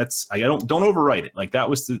 And that's I don't overwrite it. Like that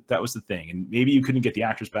was the thing. And maybe you couldn't get the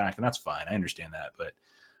actors back, and that's fine. I understand that, but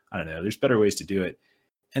I don't know. There's better ways to do it.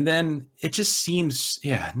 And then it just seems,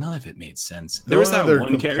 none of it made sense. There was that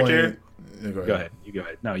one character. Go ahead. You go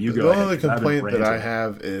ahead. No, you go ahead. The only complaint that I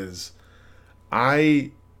have is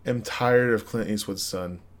I am tired of Clint Eastwood's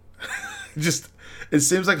son. It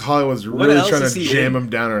seems like Hollywood's really trying to jam him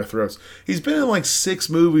down our throats. He's been in like 6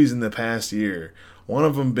 movies in the past year. One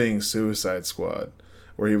of them being Suicide Squad,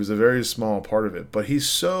 where he was a very small part of it. But he's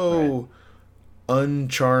so...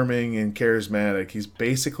 uncharming and charismatic. He's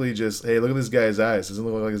basically just, hey, look at this guy's eyes. Doesn't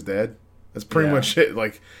look like his dad. That's pretty much it.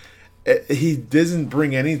 Like, he doesn't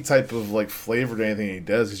bring any type of like flavor to anything he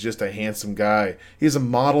does. He's just a handsome guy. He's a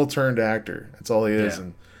model turned actor. That's all he is.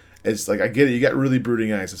 And it's like, I get it. You got really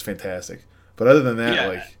brooding eyes. It's fantastic. But other than that,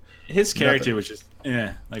 like, his character was just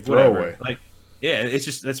like whatever. Throwaway. Like, yeah, it's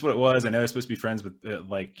just that's what it was. I know it's supposed to be friends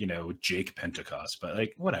with Jake Pentecost, but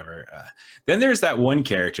like whatever. Then there's that one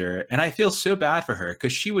character, and I feel so bad for her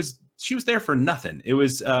because she was there for nothing. It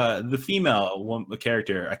was the female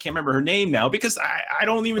character. I can't remember her name now because I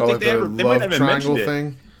don't even think they might have mentioned it.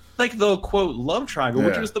 Thing? Like the quote love triangle,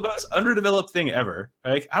 which was the most underdeveloped thing ever.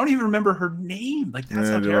 Like I don't even remember her name. Like that's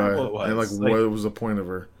how terrible it was. And like what was the point of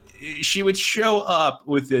her? She would show up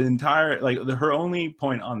with the entire her only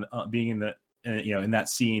point on being in the. In that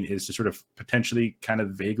scene is to sort of potentially kind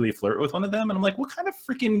of vaguely flirt with one of them. And I'm like, what kind of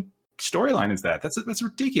freaking storyline is that? That's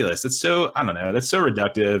ridiculous. That's so, I don't know. That's so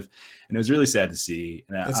reductive. And it was really sad to see.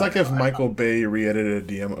 And it's like if Michael Bay re-edited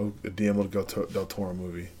a Guillermo del Toro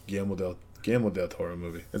movie. Guillermo del Toro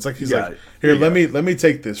movie. It's like, he's like, here, let me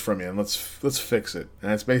take this from you and let's fix it.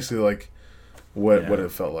 And it's basically like what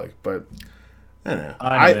it felt like. But I don't know.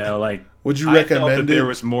 I don't know. Like, would you recommend that there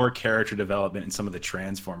was more character development in some of the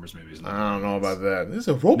Transformers movies? I don't know about that. There's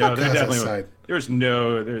a robot cast outside. There's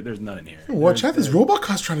none in here. Watch out! This robot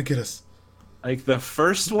cast trying to get us. Like the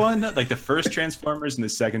first one, like the first Transformers and the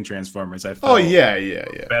second Transformers, I felt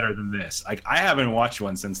better than this. Like I haven't watched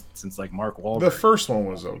one since like Mark Wahlberg. The first one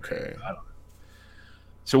was okay. I don't know.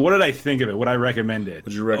 So what did I think of it? Would I recommend it?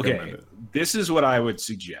 Would you recommend it? This is what I would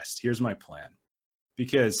suggest. Here's my plan.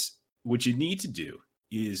 Because what you need to do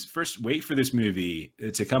is first wait for this movie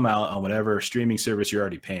to come out on whatever streaming service you're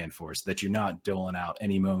already paying for, so that you're not doling out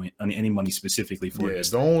any money specifically for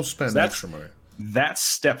this. Don't spend extra money. That's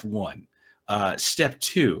step one. Step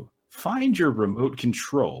two: find your remote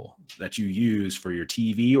control that you use for your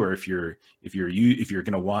TV, or if you're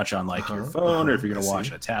going to watch on like your phone, or if you're going to watch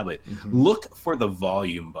on a tablet. Look for the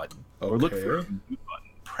volume button, or look for a mute button.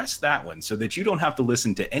 Press that one so that you don't have to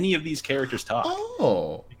listen to any of these characters talk.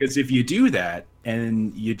 Oh, because if you do that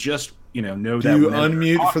and you just know that you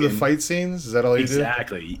unmute talking, for the fight scenes, is that all you do?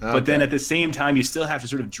 Exactly. But then at the same time, you still have to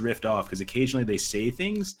sort of drift off, because occasionally they say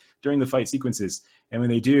things during the fight sequences, and when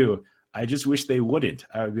they do, I just wish they wouldn't.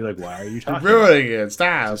 I would be like, "Why are you talking? You're ruining it.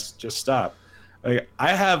 Stop. Just stop." Like,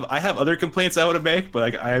 I have other complaints I would make, but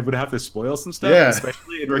like I would have to spoil some stuff,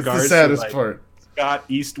 especially in regards to like part. Scott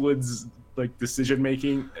Eastwood's like decision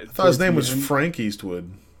making. I thought his name was Frank Eastwood.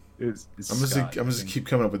 I'm just keep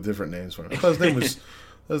coming up with different names for him. I thought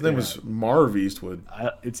his name was Marv Eastwood.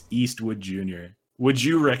 It's Eastwood Jr. Would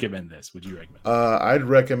you recommend this? I'd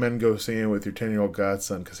recommend go seeing it with your 10-year-old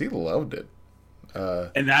godson, because he loved it.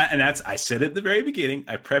 That's I said at the very beginning,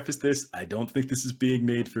 I prefaced this, I don't think this is being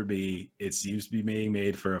made for me. It seems to be being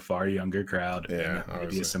made for a far younger crowd,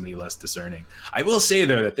 maybe somebody less discerning. I will say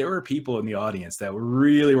though that there were people in the audience that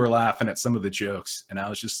really were laughing at some of the jokes, and I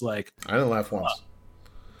was just like, I didn't laugh once.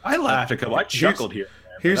 I laughed a couple. I chuckled here.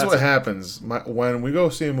 Here's what happens. When we go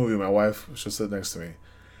see a movie, my wife she'll sit next to me,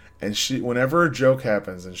 and whenever a joke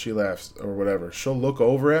happens and she laughs or whatever, she'll look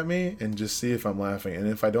over at me and just see if I'm laughing. And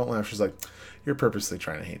if I don't laugh, she's like, "You're purposely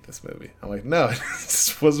trying to hate this movie." I'm like, "No, it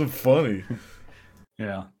just wasn't funny."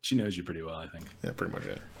 Yeah, she knows you pretty well, I think. Yeah, pretty much.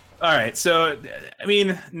 Yeah. All right, so I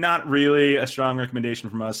mean, not really a strong recommendation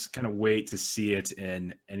from us. Kind of wait to see it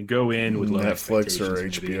and go in with low Netflix or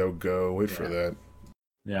HBO Go. Wait for that.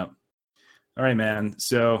 Yeah. All right, man.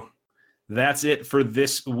 So that's it for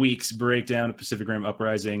this week's breakdown of Pacific Rim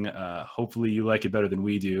Uprising. Hopefully you like it better than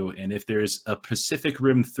we do. And if there's a Pacific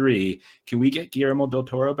Rim 3, can we get Guillermo del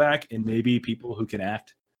Toro back, and maybe people who can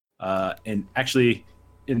act? And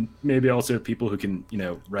maybe also people who can,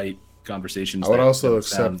 write conversations. I would also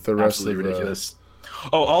accept the rest of ridiculous.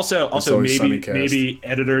 Oh, also maybe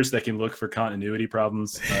editors that can look for continuity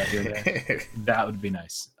problems here and there. That would be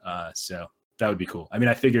nice. So that would be cool. I mean,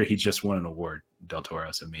 I figure he just won an award, Del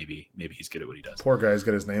Toro, so maybe he's good at what he does. Poor guy's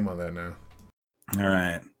got his name on that now.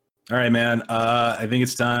 All right, man. I think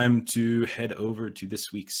it's time to head over to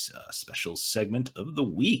this week's special segment of the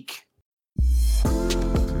week.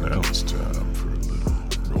 Now it's time for a little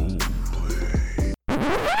role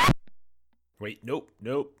play. Wait, nope.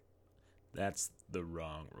 That's the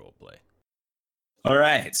wrong role play. All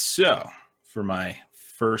right, so for my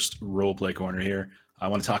first role play corner here, I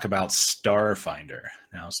want to talk about Starfinder.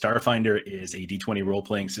 Now, Starfinder is a D20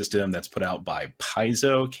 role-playing system that's put out by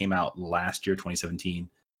Paizo, came out last year, 2017.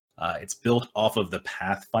 It's built off of the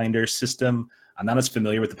Pathfinder system. I'm not as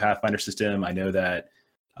familiar with the Pathfinder system. I know that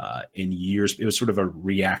in years, it was sort of a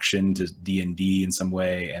reaction to D&D in some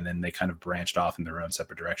way, and then they kind of branched off in their own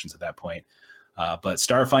separate directions at that point. But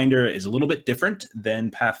Starfinder is a little bit different than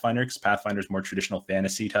Pathfinder, because Pathfinder is more traditional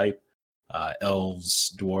fantasy type.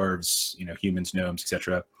 Elves, dwarves, humans, gnomes,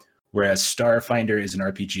 etc. Whereas Starfinder is an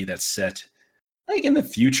RPG that's set like in the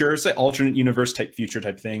future. It's like alternate universe type future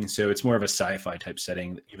type thing. So it's more of a sci-fi type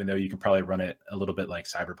setting, even though you can probably run it a little bit like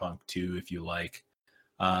Cyberpunk too, if you like.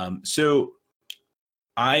 So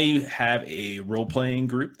I have a role-playing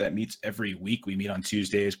group that meets every week. We meet on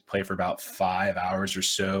Tuesdays, play for about 5 hours or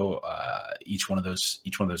so. Each one of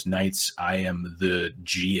those nights, I am the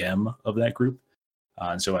GM of that group.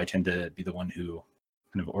 And so I tend to be the one who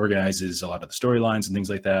kind of organizes a lot of the storylines and things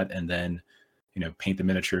like that, and then, paint the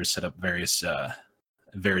miniatures, set up various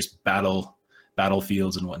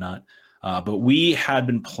battlefields and whatnot. But we had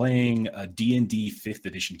been playing a D&D 5th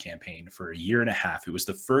edition campaign for a year and a half. It was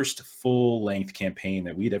the first full-length campaign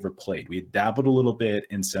that we'd ever played. We had dabbled a little bit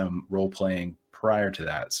in some role-playing prior to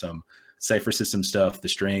that, some Cypher System stuff, The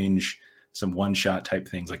Strange, some one-shot type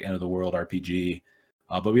things like End of the World RPG.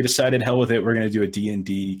 But we decided, hell with it, we're going to do a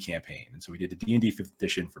D&D campaign. And so we did the D&D 5th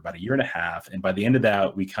edition for about a year and a half. And by the end of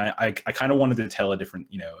that, I kind of wanted to tell a different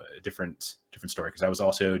story, because I was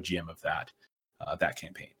also GM of that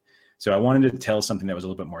campaign. So I wanted to tell something that was a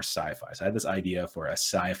little bit more sci-fi. So I had this idea for a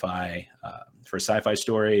sci-fi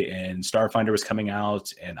story, and Starfinder was coming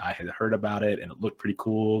out, and I had heard about it, and it looked pretty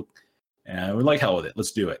cool. And we're like, hell with it,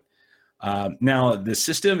 let's do it. Now, the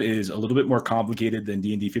system is a little bit more complicated than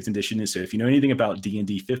D&D 5th edition. So if you know anything about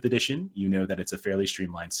D&D 5th edition, you know that it's a fairly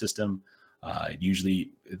streamlined system.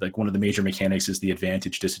 Usually, like, one of the major mechanics is the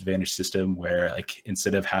advantage-disadvantage system, where, like,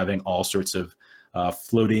 instead of having all sorts of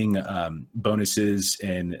floating bonuses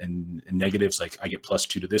and negatives, like I get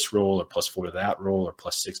 +2 to this roll or +4 to that roll or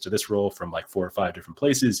 +6 to this roll from like 4 or 5 different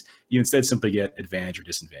places. You instead simply get advantage or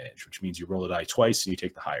disadvantage, which means you roll a die twice and you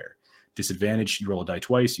take the higher. Disadvantage, you roll a die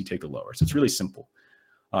twice, you take the lower. So it's really simple.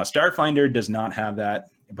 Starfinder does not have that,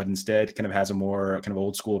 but instead kind of has a more kind of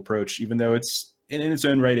old school approach, even though it's in its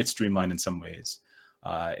own right, it's streamlined in some ways.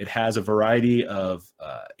 It has a variety of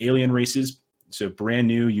alien races, so brand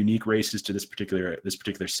new, unique races to this particular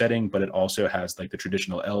setting, but it also has like the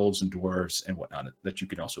traditional elves and dwarves and whatnot that you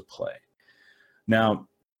can also play. Now,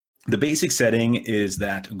 the basic setting is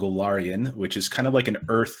that Golarion, which is kind of like an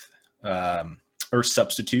Earth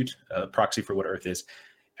substitute, proxy for what Earth is,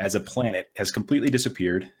 as a planet, has completely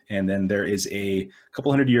disappeared, and then there is a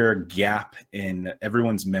couple 100-year gap in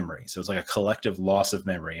everyone's memory. So it's like a collective loss of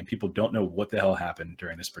memory, and people don't know what the hell happened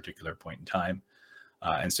during this particular point in time.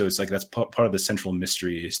 And so it's like that's part of the central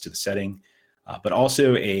mysteries to the setting, but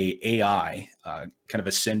also a AI kind of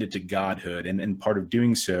ascended to godhood, and part of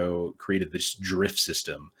doing so created this drift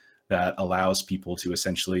system that allows people to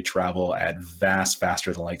essentially travel at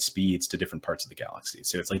faster than light speeds to different parts of the galaxy.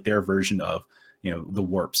 So it's like their version of, the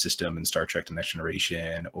warp system in Star Trek The Next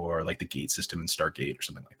Generation, or like the gate system in Stargate or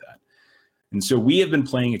something like that. And so we have been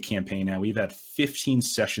playing a campaign now. We've had 15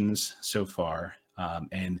 sessions so far.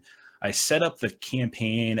 And I set up the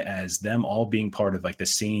campaign as them all being part of like the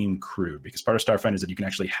same crew, because part of Starfinder is that you can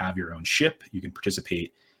actually have your own ship. You can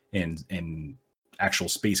participate in actual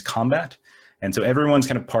space combat. And so everyone's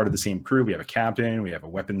kind of part of the same crew. We have a captain, we have a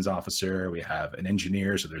weapons officer, we have an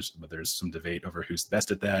engineer. So there's some debate over who's the best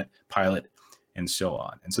at that, pilot, and so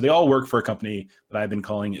on. And so they all work for a company that I've been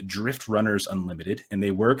calling Drift Runners Unlimited, and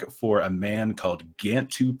they work for a man called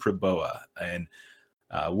Gantu Praboa. And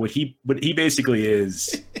what he basically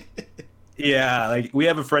is, yeah, like we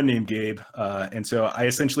have a friend named Gabe, and so I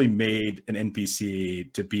essentially made an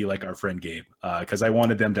NPC to be like our friend Gabe, because I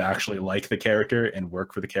wanted them to actually like the character and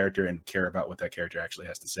work for the character and care about what that character actually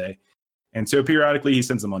has to say. And so periodically he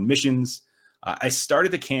sends them on missions. I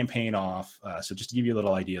started the campaign off, so just to give you a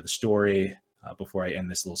little idea of the story, before I end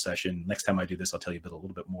this little session. Next time I do this, I'll tell you a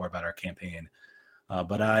little bit more about our campaign.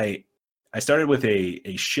 But I started with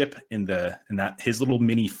a ship in that his little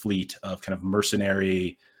mini fleet of kind of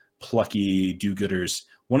mercenary, plucky do-gooders.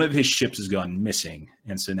 One of his ships has gone missing,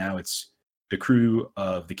 and so now it's the crew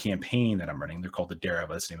of the campaign that I'm running. They're called the Darrow,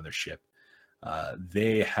 that's the name of their ship.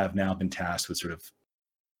 They have now been tasked with sort of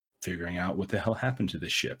figuring out what the hell happened to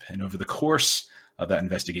this ship. And over the course of that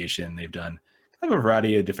investigation, they've done kind of a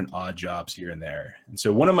variety of different odd jobs here and there. And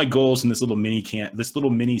so one of my goals in this little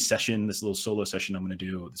mini session, this little solo session I'm going to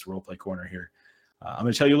do, this role play corner here, I'm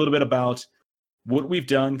going to tell you a little bit about what we've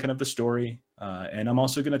done, kind of the story, and I'm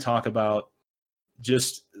also going to talk about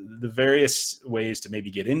just the various ways to maybe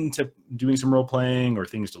get into doing some role playing, or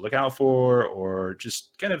things to look out for, or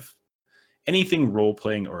just kind of anything role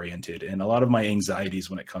playing oriented, and a lot of my anxieties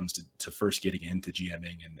when it comes to first getting into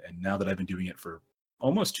GMing, and now that I've been doing it for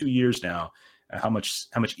almost 2 years now, how much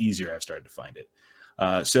easier I've started to find it.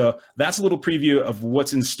 So that's a little preview of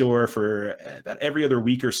what's in store for about every other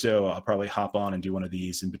week or so. I'll probably hop on and do one of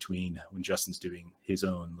these in between when Justin's doing his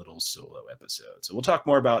own little solo episode. So we'll talk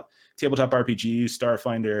more about tabletop RPGs,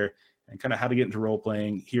 Starfinder, and kind of how to get into role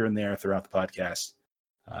playing here and there throughout the podcast.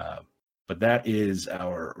 But that is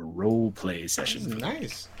our role play session.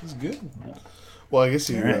 Nice. That's good. Well, I guess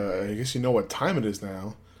you know what time it is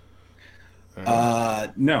now.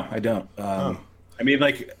 No, I don't. I mean,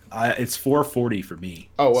 like, it's 4:40 for me.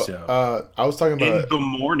 Oh, well, so I was talking about in the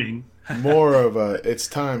morning. more of it's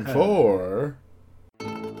time for.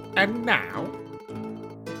 And now,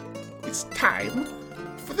 it's time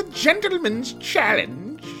for the Gentleman's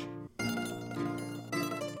Challenge.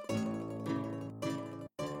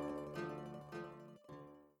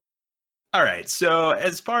 All right. So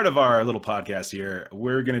as part of our little podcast here,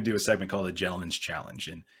 we're going to do a segment called the Gentleman's Challenge.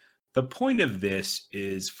 And the point of this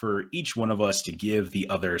is for each one of us to give the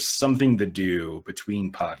other something to do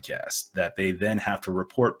between podcasts that they then have to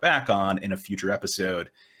report back on in a future episode.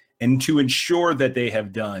 And to ensure that they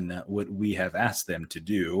have done what we have asked them to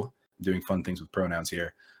do, doing fun things with pronouns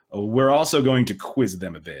here, we're also going to quiz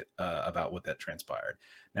them a bit about what that transpired.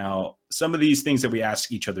 Now, some of these things that we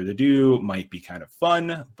ask each other to do might be kind of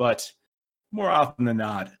fun, but more often than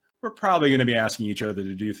not, we're probably going to be asking each other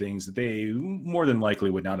to do things that they more than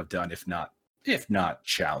likely would not have done if not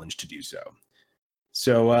challenged to do so.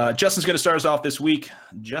 So Justin's going to start us off this week.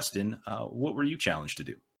 Justin, what were you challenged to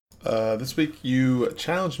do? This week you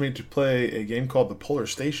challenged me to play a game called The Polar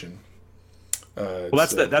Station. Well,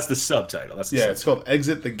 that's the subtitle. Subtitle. It's called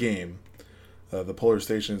Exit the Game. The Polar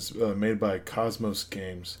Station is made by Cosmos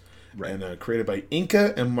Games. Right. and created by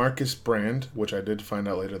Inka and Marcus Brand, which I did find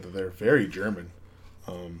out later that they're very German.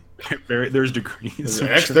 There's degrees.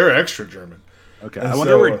 They're extra German. Okay, And I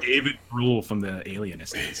wonder so, where David Brule from the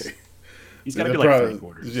Alienist is. He's got to be like probably- 3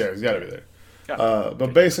 quarters. Yeah, he's got to be there. Got it.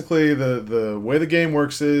 But basically, the way the game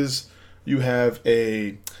works is you have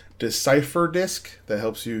a decipher disk that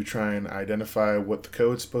helps you try and identify what the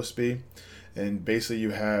code's supposed to be. And basically,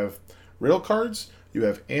 you have riddle cards, you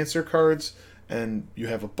have answer cards, and you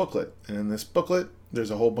have a booklet. And in this booklet, there's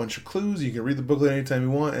a whole bunch of clues. You can read the booklet anytime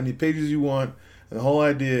you want, any pages you want. And the whole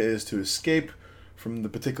idea is to escape from the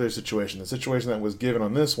particular situation. The situation that was given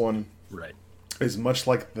on this one Right. is much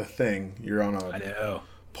like The Thing. You're on I a know.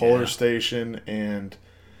 polar station, and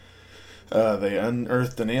they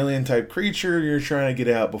unearthed an alien type creature. You're trying to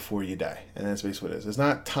get out before you die, and that's basically what it is. It's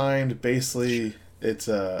not timed. Basically, it's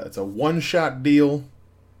a one shot deal.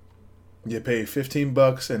 You pay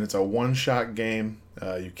 $15, and it's a one shot game.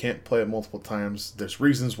 You can't play it multiple times. There's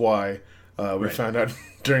reasons why. We found out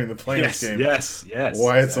during the playing Yes, game. yes.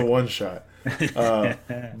 Why it's a one shot.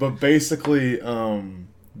 But basically,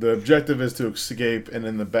 the objective is to escape, and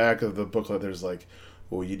in the back of the booklet, there's like,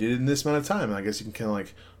 well, you did it in this amount of time. And I guess you can kind of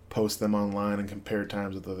like post them online and compare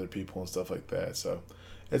times with other people and stuff like that. So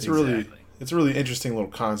it's a really interesting little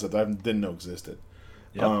concept I didn't know existed.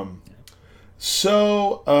 Yep.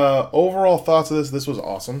 So overall thoughts of this? This was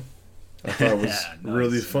awesome. I thought it was Nice,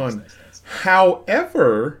 really nice, fun. nice.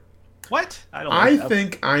 However, What? I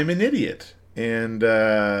think I'm an idiot, and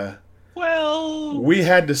well, we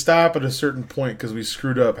had to stop at a certain point because we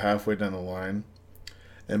screwed up halfway down the line.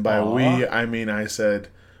 And by we, I mean I said,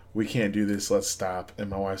 we can't do this, let's stop. And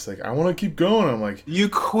my wife's like, I want to keep going. I'm like, you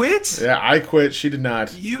quit? yeah, I quit. She did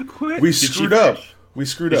not. You quit? We Did she screwed up. finish? We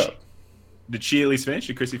screwed Did up. Did she at least finish?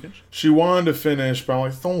 Did Chrissy finish? She wanted to finish, but I'm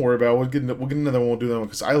like, don't worry about it. We'll get another one. We'll do that one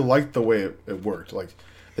because I liked the way it worked. Like,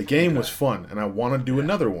 the game was fun, and I want to do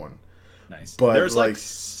another one. Nice. But, there's like like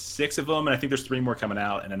 6 of them, and I think there's 3 more coming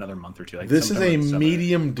out in another month or 2. Like this is sometime a in summer.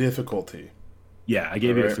 medium difficulty. Yeah, I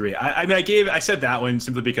gave it a Alright. 3. I said that one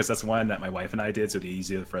simply because that's one that my wife and I did, so it'd be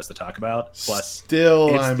easier for us to talk about. Plus,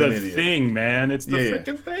 Still, it's I'm the an idiot. thing, man. It's the Yeah, yeah.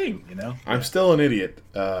 freaking thing, you know. I'm still an idiot.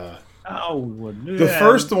 The The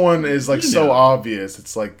first one is like You so know. obvious.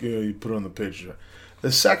 It's like you put it on the picture.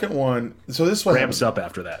 The second one, so this one ramps up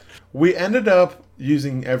after that. we ended up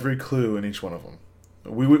using every clue in each one of them.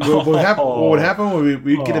 What would happen would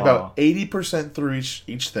we'd get about 80% through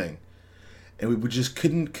each thing, and we just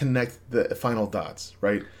couldn't connect the final dots.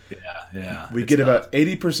 Right? Yeah. We get about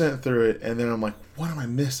 80% through it, and then I'm like, what am I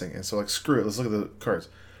missing? And so like, screw it. Let's look at the cards.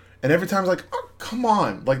 And every time I was like, oh, come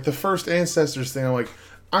on. Like the first Ancestors thing, I'm like,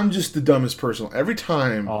 I'm just the dumbest person. Every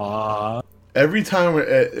time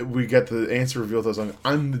we get the answer revealed to us,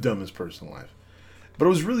 I'm the dumbest person alive. But it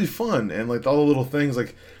was really fun, and like all the little things, like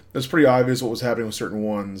it was pretty obvious what was happening with certain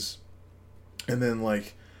ones. And then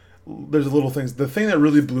like there's little things. The thing that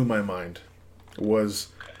really blew my mind was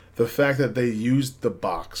the fact that they used the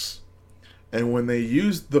box. And when they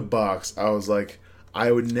used the box, I was like,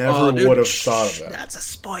 I would never would have thought of that. That's a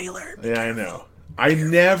spoiler. Yeah, I know. I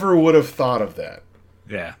never would have thought of that.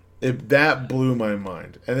 Yeah. That blew my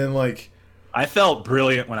mind. And then like I felt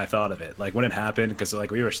brilliant when I thought of it. Like when it happened, because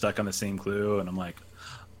like we were stuck on the same clue, and I'm like,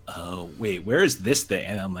 oh wait, where is this thing?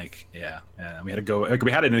 And I'm like, yeah. And we had to go. Like,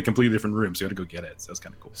 we had it in a completely different room, so we had to go get it. So it's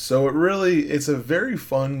kind of cool. so it's a very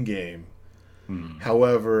fun game.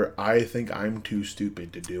 However, I think I'm too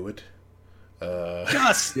stupid to do it.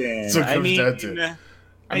 Justin, So it I comes mean, down to it.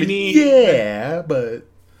 I mean, yeah, but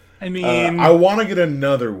I mean, I want to get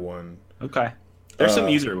another one. okay. There's some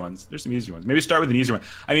easier ones. Maybe start with an easier one.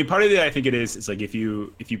 I mean, part of it, I think it is like if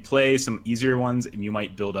you play some easier ones, and you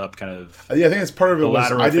might build up kind of. Yeah, I think that's part of it. The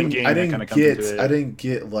Was lateral thinking that kinda comes into it. I didn't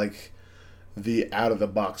get like the out of the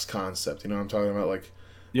box concept. You know what I'm talking about? Like,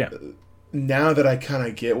 Yeah. now that I kind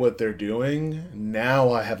of get what they're doing,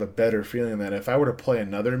 now I have a better feeling that if I were to play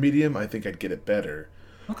another medium, I think I'd get it better.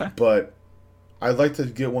 Okay. But I'd like to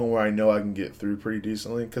get one where I know I can get through pretty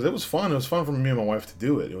decently because it was fun. It was fun for me and my wife to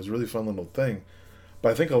do it. It was a really fun little thing. But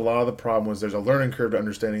I think a lot of the problem was there's a learning curve to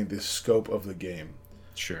understanding the scope of the game.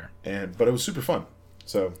 Sure. But it was super fun.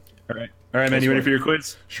 So All right, man. You ready for your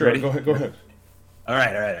quiz? sure, Ready? go ahead. All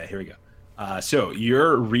right. Here we go. So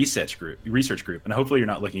your research group, and hopefully you're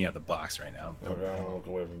not looking at the box right now. Okay, I don't look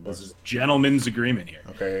away from This this. is gentleman's agreement here.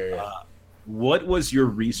 Okay. Yeah. What was your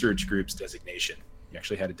research group's designation? You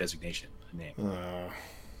actually had a designation, a name.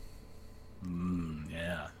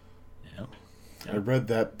 Yeah. I read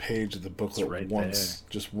that page of the booklet right once,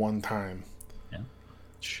 just one time. Yeah.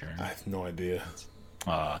 Sure. I have no idea.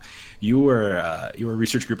 You were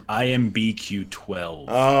research group IMBQ12.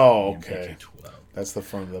 Oh, okay. IMBQ12. That's the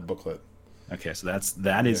front of the booklet. Okay, so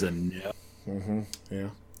that is a no. Mm-hmm. Yeah.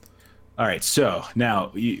 All right, so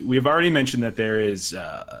now we've already mentioned that there is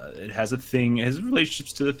it has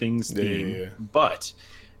relationships to the things theme, Yeah. but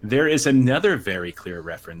there is another very clear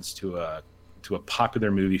reference to a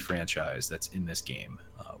popular movie franchise that's in this game.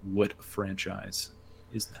 What franchise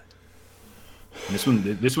is that? And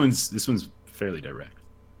this one's fairly direct.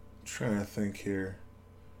 I'm trying to think here.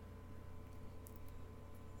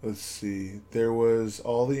 Let's see. There was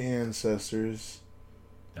All the Ancestors.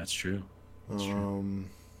 That's true. That's true.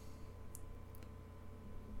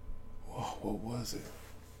 What was it?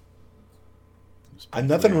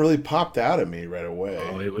 Nothing really popped out at me right away.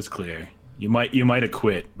 Oh, it was clear. You might have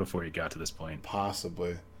quit before you got to this point.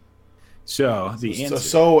 Possibly. So the answer.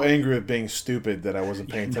 So angry at being stupid that I wasn't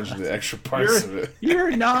paying attention to the extra parts of it.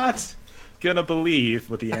 You're not gonna believe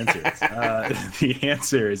what the answer is. The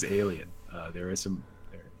answer is Alien. There is some.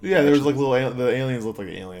 Yeah, there was like the aliens looked like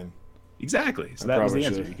an alien. Exactly. So that was the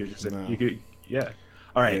answer. Should've. You could just No. you could yeah.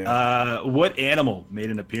 All right. Yeah. What animal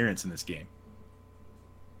made an appearance in this game?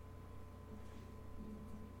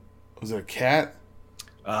 Was it a cat?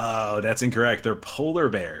 Oh, that's incorrect. They're polar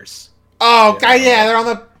bears. Oh, God, yeah, they're on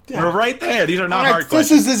the... Yeah. We're right there. These are not hard This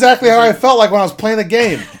questions. is exactly how I felt like when I was playing the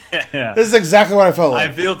game. Yeah. This is exactly what I felt like.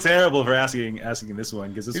 I feel terrible for asking this one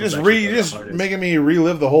because this You're just making me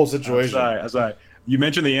relive the whole situation. I'm sorry. You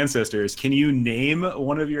mentioned the ancestors. Can you name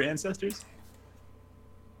one of your ancestors?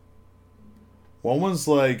 One was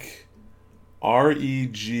like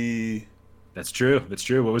R-E-G... That's true.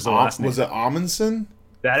 What was the last name? Was it Amundsen?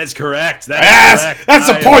 That is correct. Yes! That's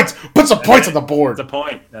a point! Put some points on the board! That's a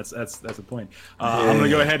point. That's a point. I'm going to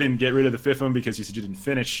go ahead and get rid of the fifth one because you said you didn't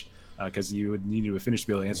finish. Because you would need to finish to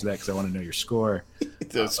be able to answer that because I want to know your score.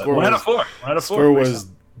 The score one out of four. 1 out of 4. Score was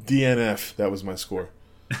DNF. That was my score.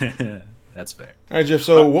 That's fair. All right, Jeff.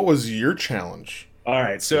 So, what was your challenge? All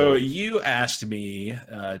right. So you asked me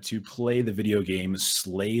to play the video game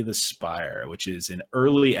Slay the Spire, which is an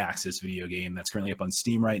early access video game that's currently up on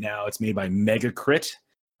Steam right now. It's made by Megacrit.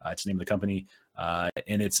 It's the name of the company,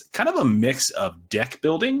 and it's kind of a mix of deck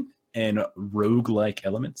building and roguelike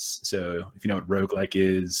elements. So if you know what roguelike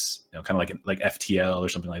is, kind of like FTL or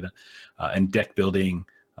something like that, and deck building,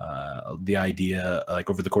 the idea like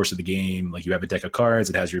over the course of the game, like you have a deck of cards,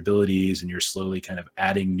 it has your abilities, and you're slowly kind of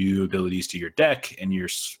adding new abilities to your deck, and you're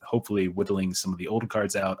hopefully whittling some of the old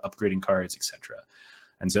cards out, upgrading cards, etc.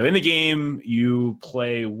 And so in the game, you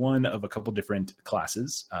play one of a couple different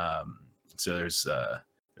classes. So there's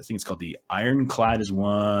I think it's called the Ironclad is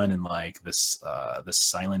one, and like this the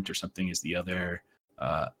Silent or something is the other.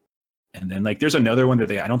 And then like there's another one that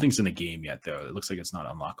I don't think it's in the game yet though. It looks like it's not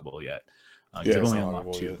unlockable yet. Yeah, I've it's only not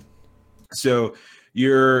unlocked 2. yet. So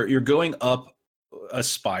you're going up a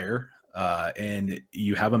spire, and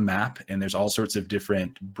you have a map, and there's all sorts of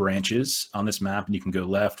different branches on this map, and you can go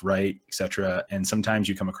left, right, etc. And sometimes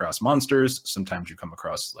you come across monsters, sometimes you come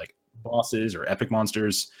across like bosses or epic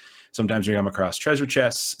monsters. Sometimes you come across treasure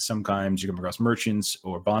chests. Sometimes you come across merchants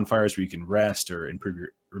or bonfires where you can rest or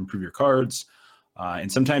improve your cards. And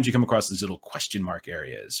sometimes you come across these little question mark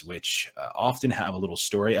areas, which often have a little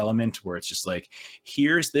story element where it's just like,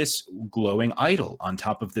 here's this glowing idol on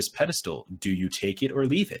top of this pedestal. Do you take it or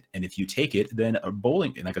leave it? And if you take it, then a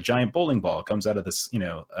giant bowling ball comes out of this,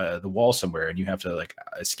 the wall somewhere, and you have to like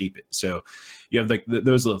escape it. So you have like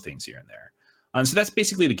those little things here and there. So that's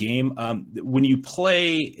basically the game. When you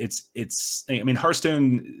play,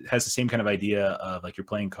 Hearthstone has the same kind of idea of like you're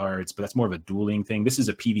playing cards, but that's more of a dueling thing. This is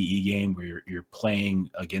a PvE game where you're playing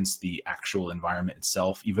against the actual environment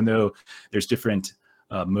itself, even though there's different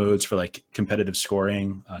modes for like competitive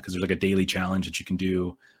scoring, because there's like a daily challenge that you can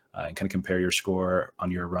do and kind of compare your score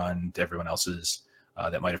on your run to everyone else's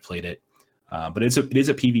that might have played it. But it is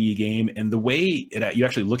a PvE game, and the way you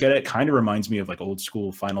actually look at it kind of reminds me of like old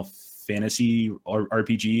school Final Fantasy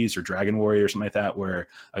RPGs or Dragon Warrior or something like that, where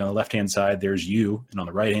on the left hand side there's you, and on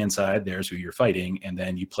the right hand side there's who you're fighting, and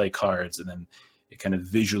then you play cards, and then it kind of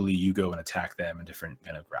visually you go and attack them, and different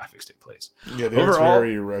kind of graphics take place. Yeah, that's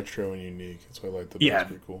very retro and unique. That's why I like the yeah,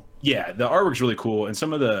 pretty cool. Yeah, the artwork's really cool, and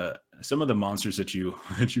some of the monsters that you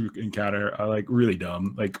encounter are like really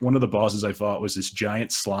dumb. Like one of the bosses I fought was this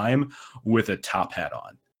giant slime with a top hat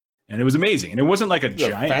on. And it was amazing. And it wasn't like a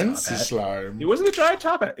giant fancy top hat. slime. It wasn't a giant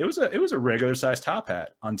top hat. It was a regular sized top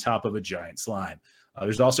hat on top of a giant slime.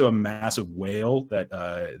 There's also a massive whale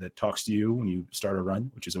that talks to you when you start a run,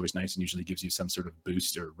 which is always nice and usually gives you some sort of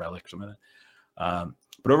boost or relic or something like that.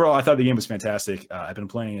 But overall, I thought the game was fantastic. I've been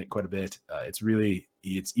playing it quite a bit.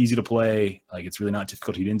 It's easy to play. Like it's really not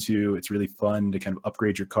difficult to get into. It's really fun to kind of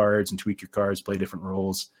upgrade your cards and tweak your cards, play different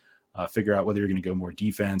roles, figure out whether you're going to go more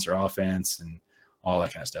defense or offense, and all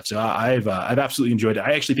that kind of stuff. So I've absolutely enjoyed it.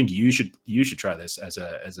 I actually think you should try this as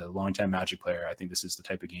a longtime Magic player. I think this is the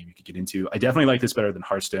type of game you could get into. I definitely like this better than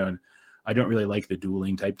Hearthstone. I don't really like the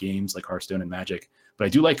dueling type games like Hearthstone and Magic, but I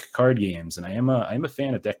do like card games, and I am a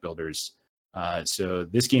fan of deck builders. So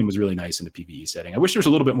this game was really nice in the PvE setting. I wish there was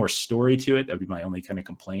a little bit more story to it. That'd be my only kind of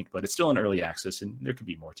complaint, but it's still an early access, and there could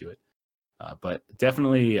be more to it. But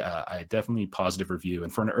definitely, I definitely positive review.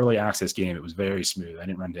 And for an early access game, it was very smooth. I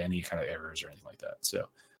didn't run into any kind of errors or anything like that. So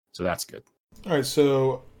that's good. All right,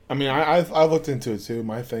 so I mean, I've looked into it too.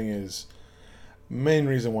 My thing is, main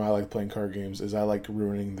reason why I like playing card games is I like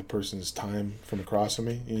ruining the person's time from across from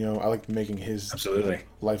me. You know, I like making his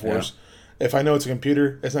life worse. If I know it's a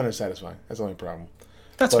computer, it's not as satisfying. That's the only problem.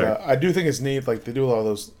 That's fair. I do think it's neat. Like they do a lot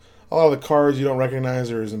of the cards you don't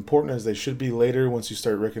recognize are as important as they should be later once you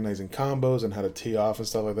start recognizing combos and how to tee off and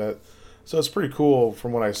stuff like that. So it's pretty cool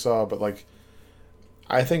from what I saw. But like,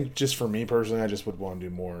 I think just for me personally, I just would want to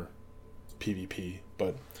do more PvP.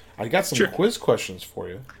 But I got some quiz questions for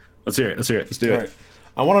you. Let's hear it. Let's do it.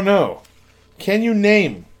 I want to know, can you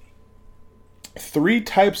name 3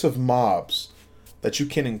 types of mobs that you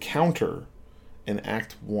can encounter in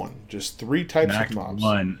Act 1? Just 3 types of mobs.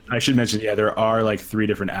 1. I should mention, there are like 3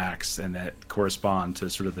 different acts, and that correspond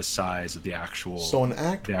to sort of the size of the actual. So in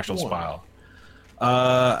Act the actual 1, spile.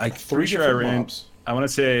 I'm pretty sure I ran. Mobs. I want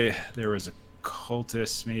to say there was a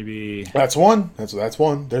cultist, maybe. That's one. That's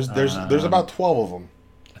one. There's about 12 of them.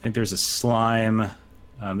 I think there's a slime.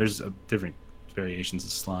 There's different variations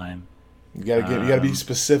of slime. You gotta be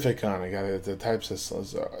specific on it. The types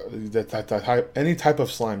of any type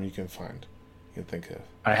of slime you can find, you can think of.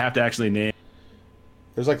 I have to actually name.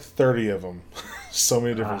 There's like 30 of them. So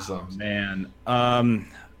many different slimes. Man,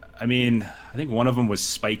 I mean, I think one of them was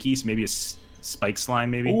spiky, so maybe a spike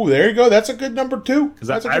slime, maybe. Ooh, there you go. That's a good number 2.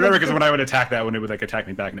 Because I remember when I would attack that one, it would like attack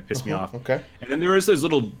me back, and it pissed me off. Okay. And then there was those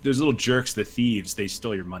little jerks, the thieves. They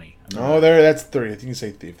stole your money. That's 3. I think you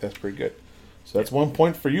say thief. That's pretty good. So that's 1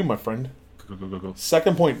 point for you, my friend. Go.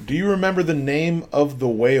 Second point. Do you remember the name of the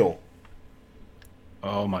whale?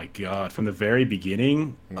 Oh my god! From the very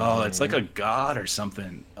beginning. Mm-hmm. Oh, it's like a god or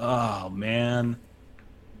something. Oh man.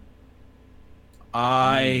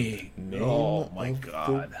 Oh my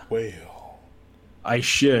god. The whale. I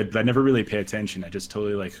should, but I never really pay attention. I just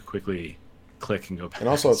totally like quickly click and go back. And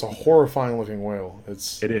also, it's a horrifying looking whale.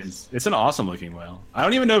 It is. It's an awesome looking whale. I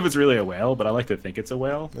don't even know if it's really a whale, but I like to think it's a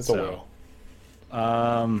whale. It's a whale.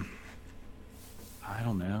 I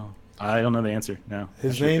don't know. I don't know the answer. No.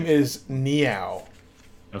 His name is Neow.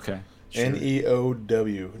 Okay. Sure. Neow.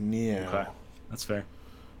 Neow. Okay. That's fair.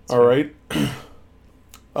 All right.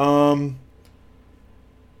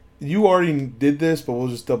 You already did this, but we'll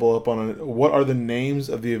just double up on it. What are the names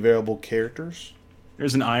of the available characters?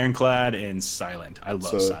 There's an Ironclad and Silent. I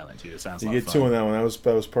love Silent too. It sounds. You get 2 on that one. That was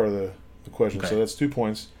part of the question. Okay. So that's 2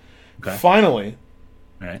 points. Okay. Finally,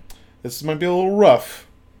 all right. This might be a little rough.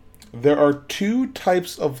 There are 2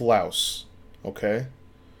 types of louse. Okay.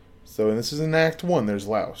 So, and this is in Act 1. There's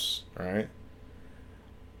louse. All right.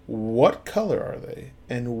 What color are they,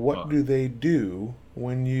 and what do they do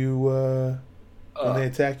when you when they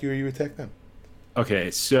attack you or you attack them? Okay,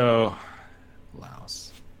 so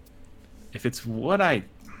louse. If it's what I'm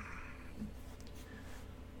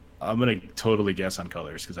gonna totally guess on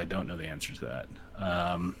colors because I don't know the answer to that.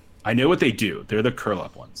 I know what they do. They're the curl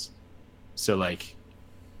up ones. So like,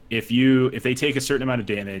 if they take a certain amount of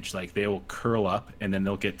damage, like they will curl up and then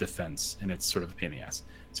they'll get defense, and it's sort of a pain in the ass.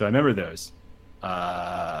 So I remember those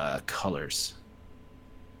colors.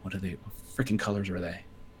 What freaking colors were they?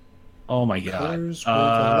 Oh my god! Colors were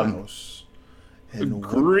the louse. And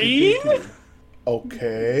green.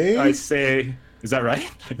 Okay. I say, is that right?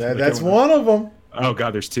 That's one of them. Oh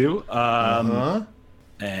god, there's 2. And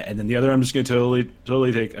then the other, I'm just gonna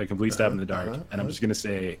totally take a complete stab in the dark, and I'm gonna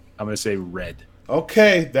say red.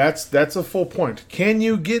 Okay, that's a full point. Can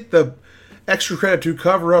you get the extra credit to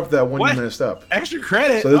cover up that one you messed up? Extra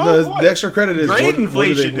credit? So the extra credit is grade inflation, what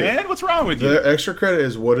do they do? Man. What's wrong with you? The extra credit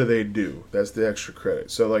is what do they do? That's the extra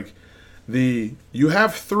credit. So like, you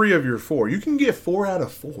have 3 of your 4. You can get 4 out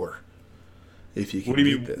of 4 if you can.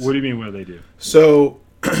 Get this. What do you mean? What do they do? So.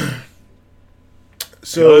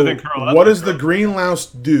 What does the green louse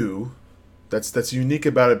do? That's unique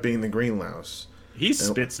about it being the green louse. He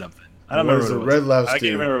spit something. I don't remember what it was. Red louse I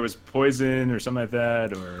can't remember if it was poison or something like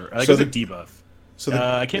that, or it was a debuff. So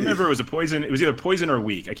I can't remember if it was a poison. It was either poison or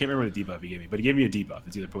weak. I can't remember the debuff he gave me, but he gave me a debuff.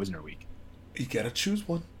 It's either poison or weak. You gotta choose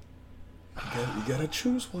one. You gotta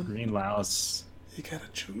choose one. Green louse. You gotta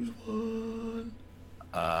choose one.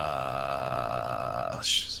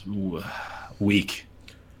 Weak.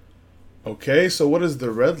 Okay, so what does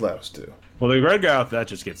the red louse do? Well, the red guy that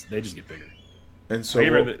just get bigger. And so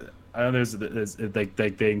I know there's like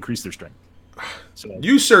they increase their strength. So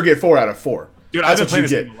you, sir, get 4 out of 4. dude, I've been playing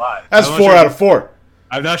this game a lot. That's 4 out of 4.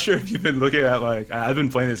 I'm not sure if you've been looking at I've been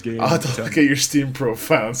playing this game. I'll have to look at your Steam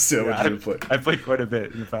profile and see what you play. I played quite a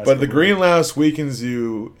bit in the past. But the green louse weakens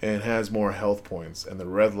you and has more health points, and the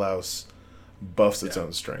red louse buffs its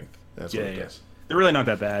own strength. That's what it does. They're really not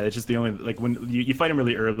that bad. It's just the only when you fight them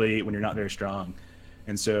really early when you're not very strong,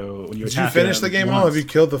 and so when you did you finish the game all? Have you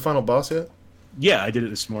killed the final boss yet? Yeah, I did it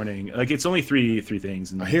this morning. It's only three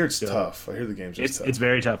things. And I hear it's tough. I hear the game's just tough. It's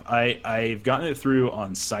very tough. I've gotten it through on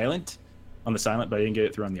the silent, but I didn't get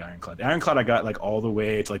it through on the ironclad. The ironclad I got all the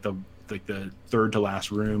way to the third to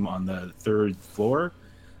last room on the 3rd floor,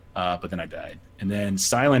 but then I died. And then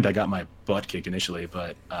silent, I got my butt kicked initially,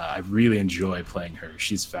 but I really enjoy playing her.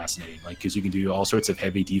 She's fascinating, because you can do all sorts of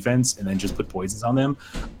heavy defense and then just put poisons on them.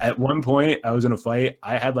 At one point, I was in a fight.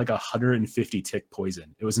 I had 150 tick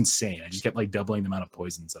poison. It was insane. I just kept doubling the amount of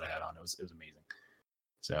poisons that I had on. It was amazing.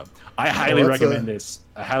 So I highly recommend this.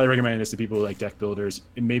 I highly recommend this to people who like deck builders.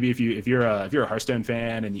 And maybe if you're a Hearthstone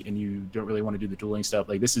fan and you don't really want to do the dueling stuff,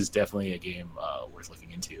 this is definitely a game worth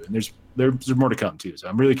looking into. And there's more to come too. So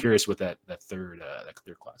I'm really curious what that third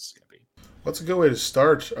class is going to be. What's a good way to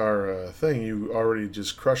start our thing? You already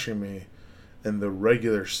just crushing me in the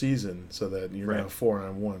regular season, so that you're now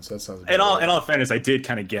 4-1. So that sounds. In all fairness, I did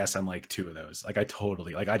kind of guess on 2 of those. I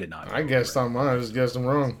totally I did not. I guessed on mine. I just guessed them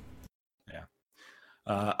wrong. Yeah.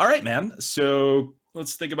 All right, man. So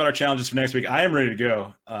let's think about our challenges for next week. I am ready to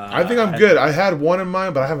go. I think I'm good. I had one in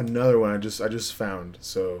mind, but I have another one. I just found.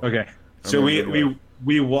 So okay. So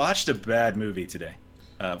we watched a bad movie today.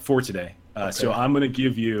 For today. So I'm going to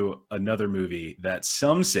give you another movie that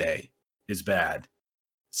some say is bad,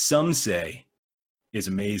 some say is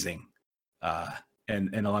amazing, and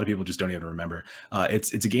a lot of people just don't even remember.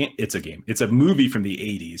 It's a game. It's a movie from the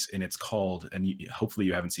 80s, and it's called. And hopefully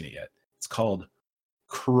you haven't seen it yet. It's called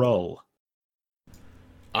Krull.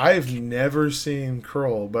 I've never seen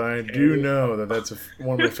Krull, but I do know that that's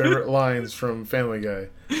one of my favorite lines from Family Guy.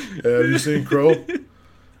 Have you seen Krull?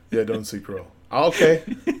 Yeah, don't see Krull. Okay.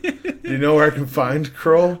 Do you know where I can find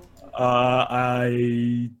Krull?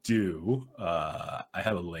 I do. I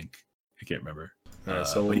have a link. I can't remember. All right,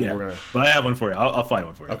 so but I have one for you. I'll find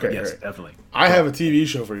one for you. Okay, yes, right. Definitely. I have a TV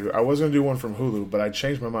show for you. I was going to do one from Hulu, but I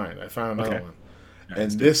changed my mind. I found another one. Right,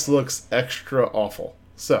 and this looks extra awful.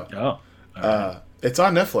 So, it's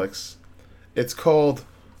on Netflix. It's called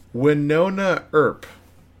Winona Earp.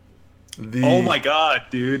 Oh my god,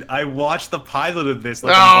 dude! I watched the pilot of this.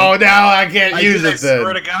 Now I can't use it. Then I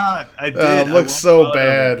swear to God, I did. It looks so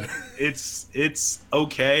bad. It's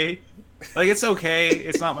okay. It's okay.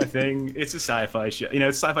 It's not my thing. It's a sci-fi show.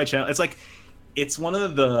 It's Sci-Fi Channel. It's one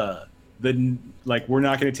of the we're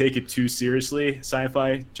not going to take it too seriously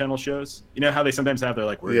Sci-Fi Channel shows. You know how they sometimes have their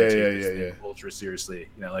we're going to take this thing ultra seriously.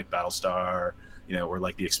 Like Battlestar. Or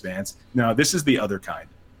The Expanse. No, this is the other kind.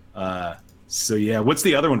 So yeah, what's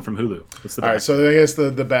the other one from Hulu? What's the All right, so I guess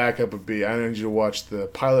the backup would be I need you to watch the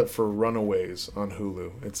pilot for Runaways on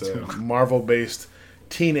Hulu. It's a Marvel-based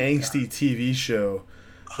teen angsty TV show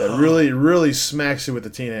that really smacks you with the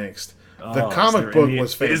teen angst. The comic book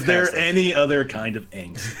was fantastic. Is there any other kind of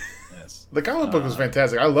angst? Yes. The comic book was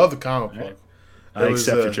fantastic. I love the comic book. I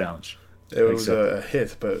accept your challenge. It was a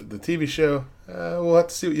hit, but the TV show, we'll have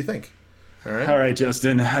to see what you think. All right,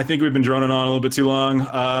 Justin. I think we've been droning on a little bit too long.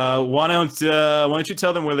 Why don't you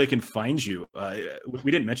tell them where they can find you? We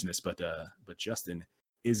didn't mention this, but Justin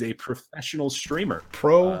is a professional streamer.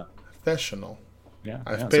 Professional.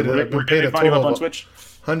 I've paid a total on Twitch.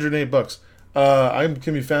 $108. I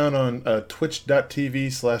can be found on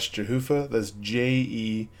twitch.tv/Jehoofa. That's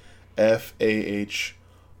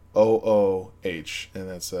JEFAHOOH, and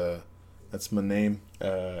that's my name.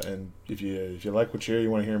 And if you like what you hear,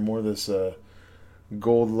 you want to hear more of this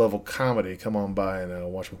gold level comedy, come on by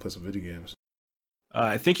and watch me play some video games.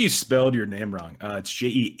 I think you spelled your name wrong. It's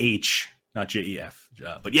JEH, not JEF.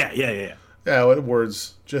 But yeah. Yeah, what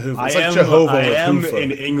words? Jehovah. It's like Jehovah. I am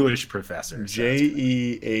an English professor.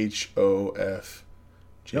 JEHOF.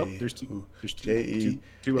 Nope, there's two.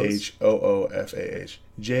 JEHOOFAH.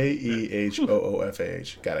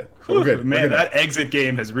 JEHOOFAH. Got it. We're good. Man, that exit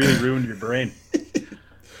game has really ruined your brain.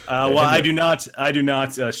 Well, I do not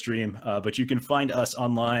stream, but you can find us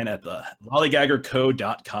online at the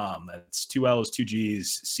lollygaggerco.com. That's 2 L's, 2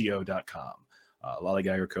 G's, co.com.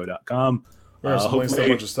 Lollygaggerco.com. We're going to place a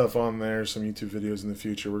bunch of stuff on there, some YouTube videos in the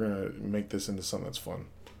future. We're going to make this into something that's fun.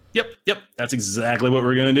 Yep. That's exactly what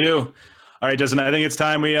we're going to do. All right, Justin, I think it's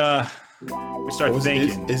time we we start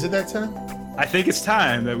thinking. Is it that time? I think it's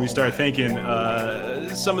time that we start thinking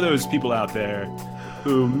some of those people out there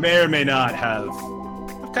who may or may not have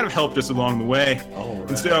kind of helped us along the way. All right.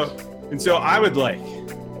 And so I would like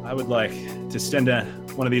to send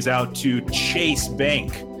one of these out to Chase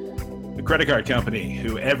Bank, the credit card company,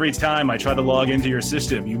 who every time I try to log into your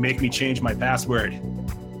system, you make me change my password.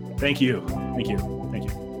 Thank you.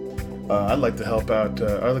 I'd like to help out.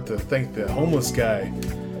 I'd like to thank the homeless guy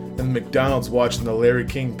in McDonald's watching the Larry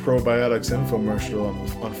King probiotics infomercial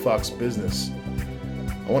on Fox Business.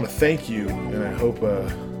 I want to thank you, and I hope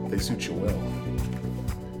they suit you well.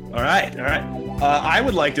 All right. I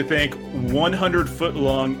would like to thank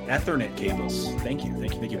 100-foot-long Ethernet cables. Thank you.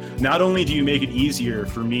 Not only do you make it easier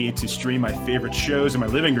for me to stream my favorite shows in my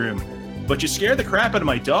living room, but you scare the crap out of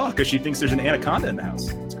my dog because she thinks there's an anaconda in the house.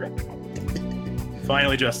 It's great.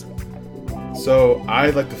 Finally, Justin. So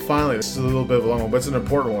I'd like to this is a little bit of a long one, but it's an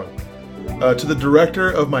important one. To the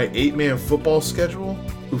director of my 8-man football schedule,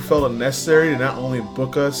 who felt it necessary to not only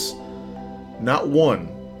book us not one,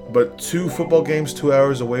 but 2 football games 2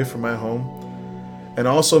 hours away from my home, and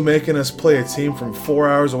also making us play a team from 4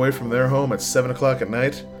 hours away from their home at 7 o'clock at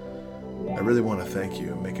night, I really want to thank you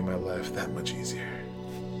for making my life that much easier.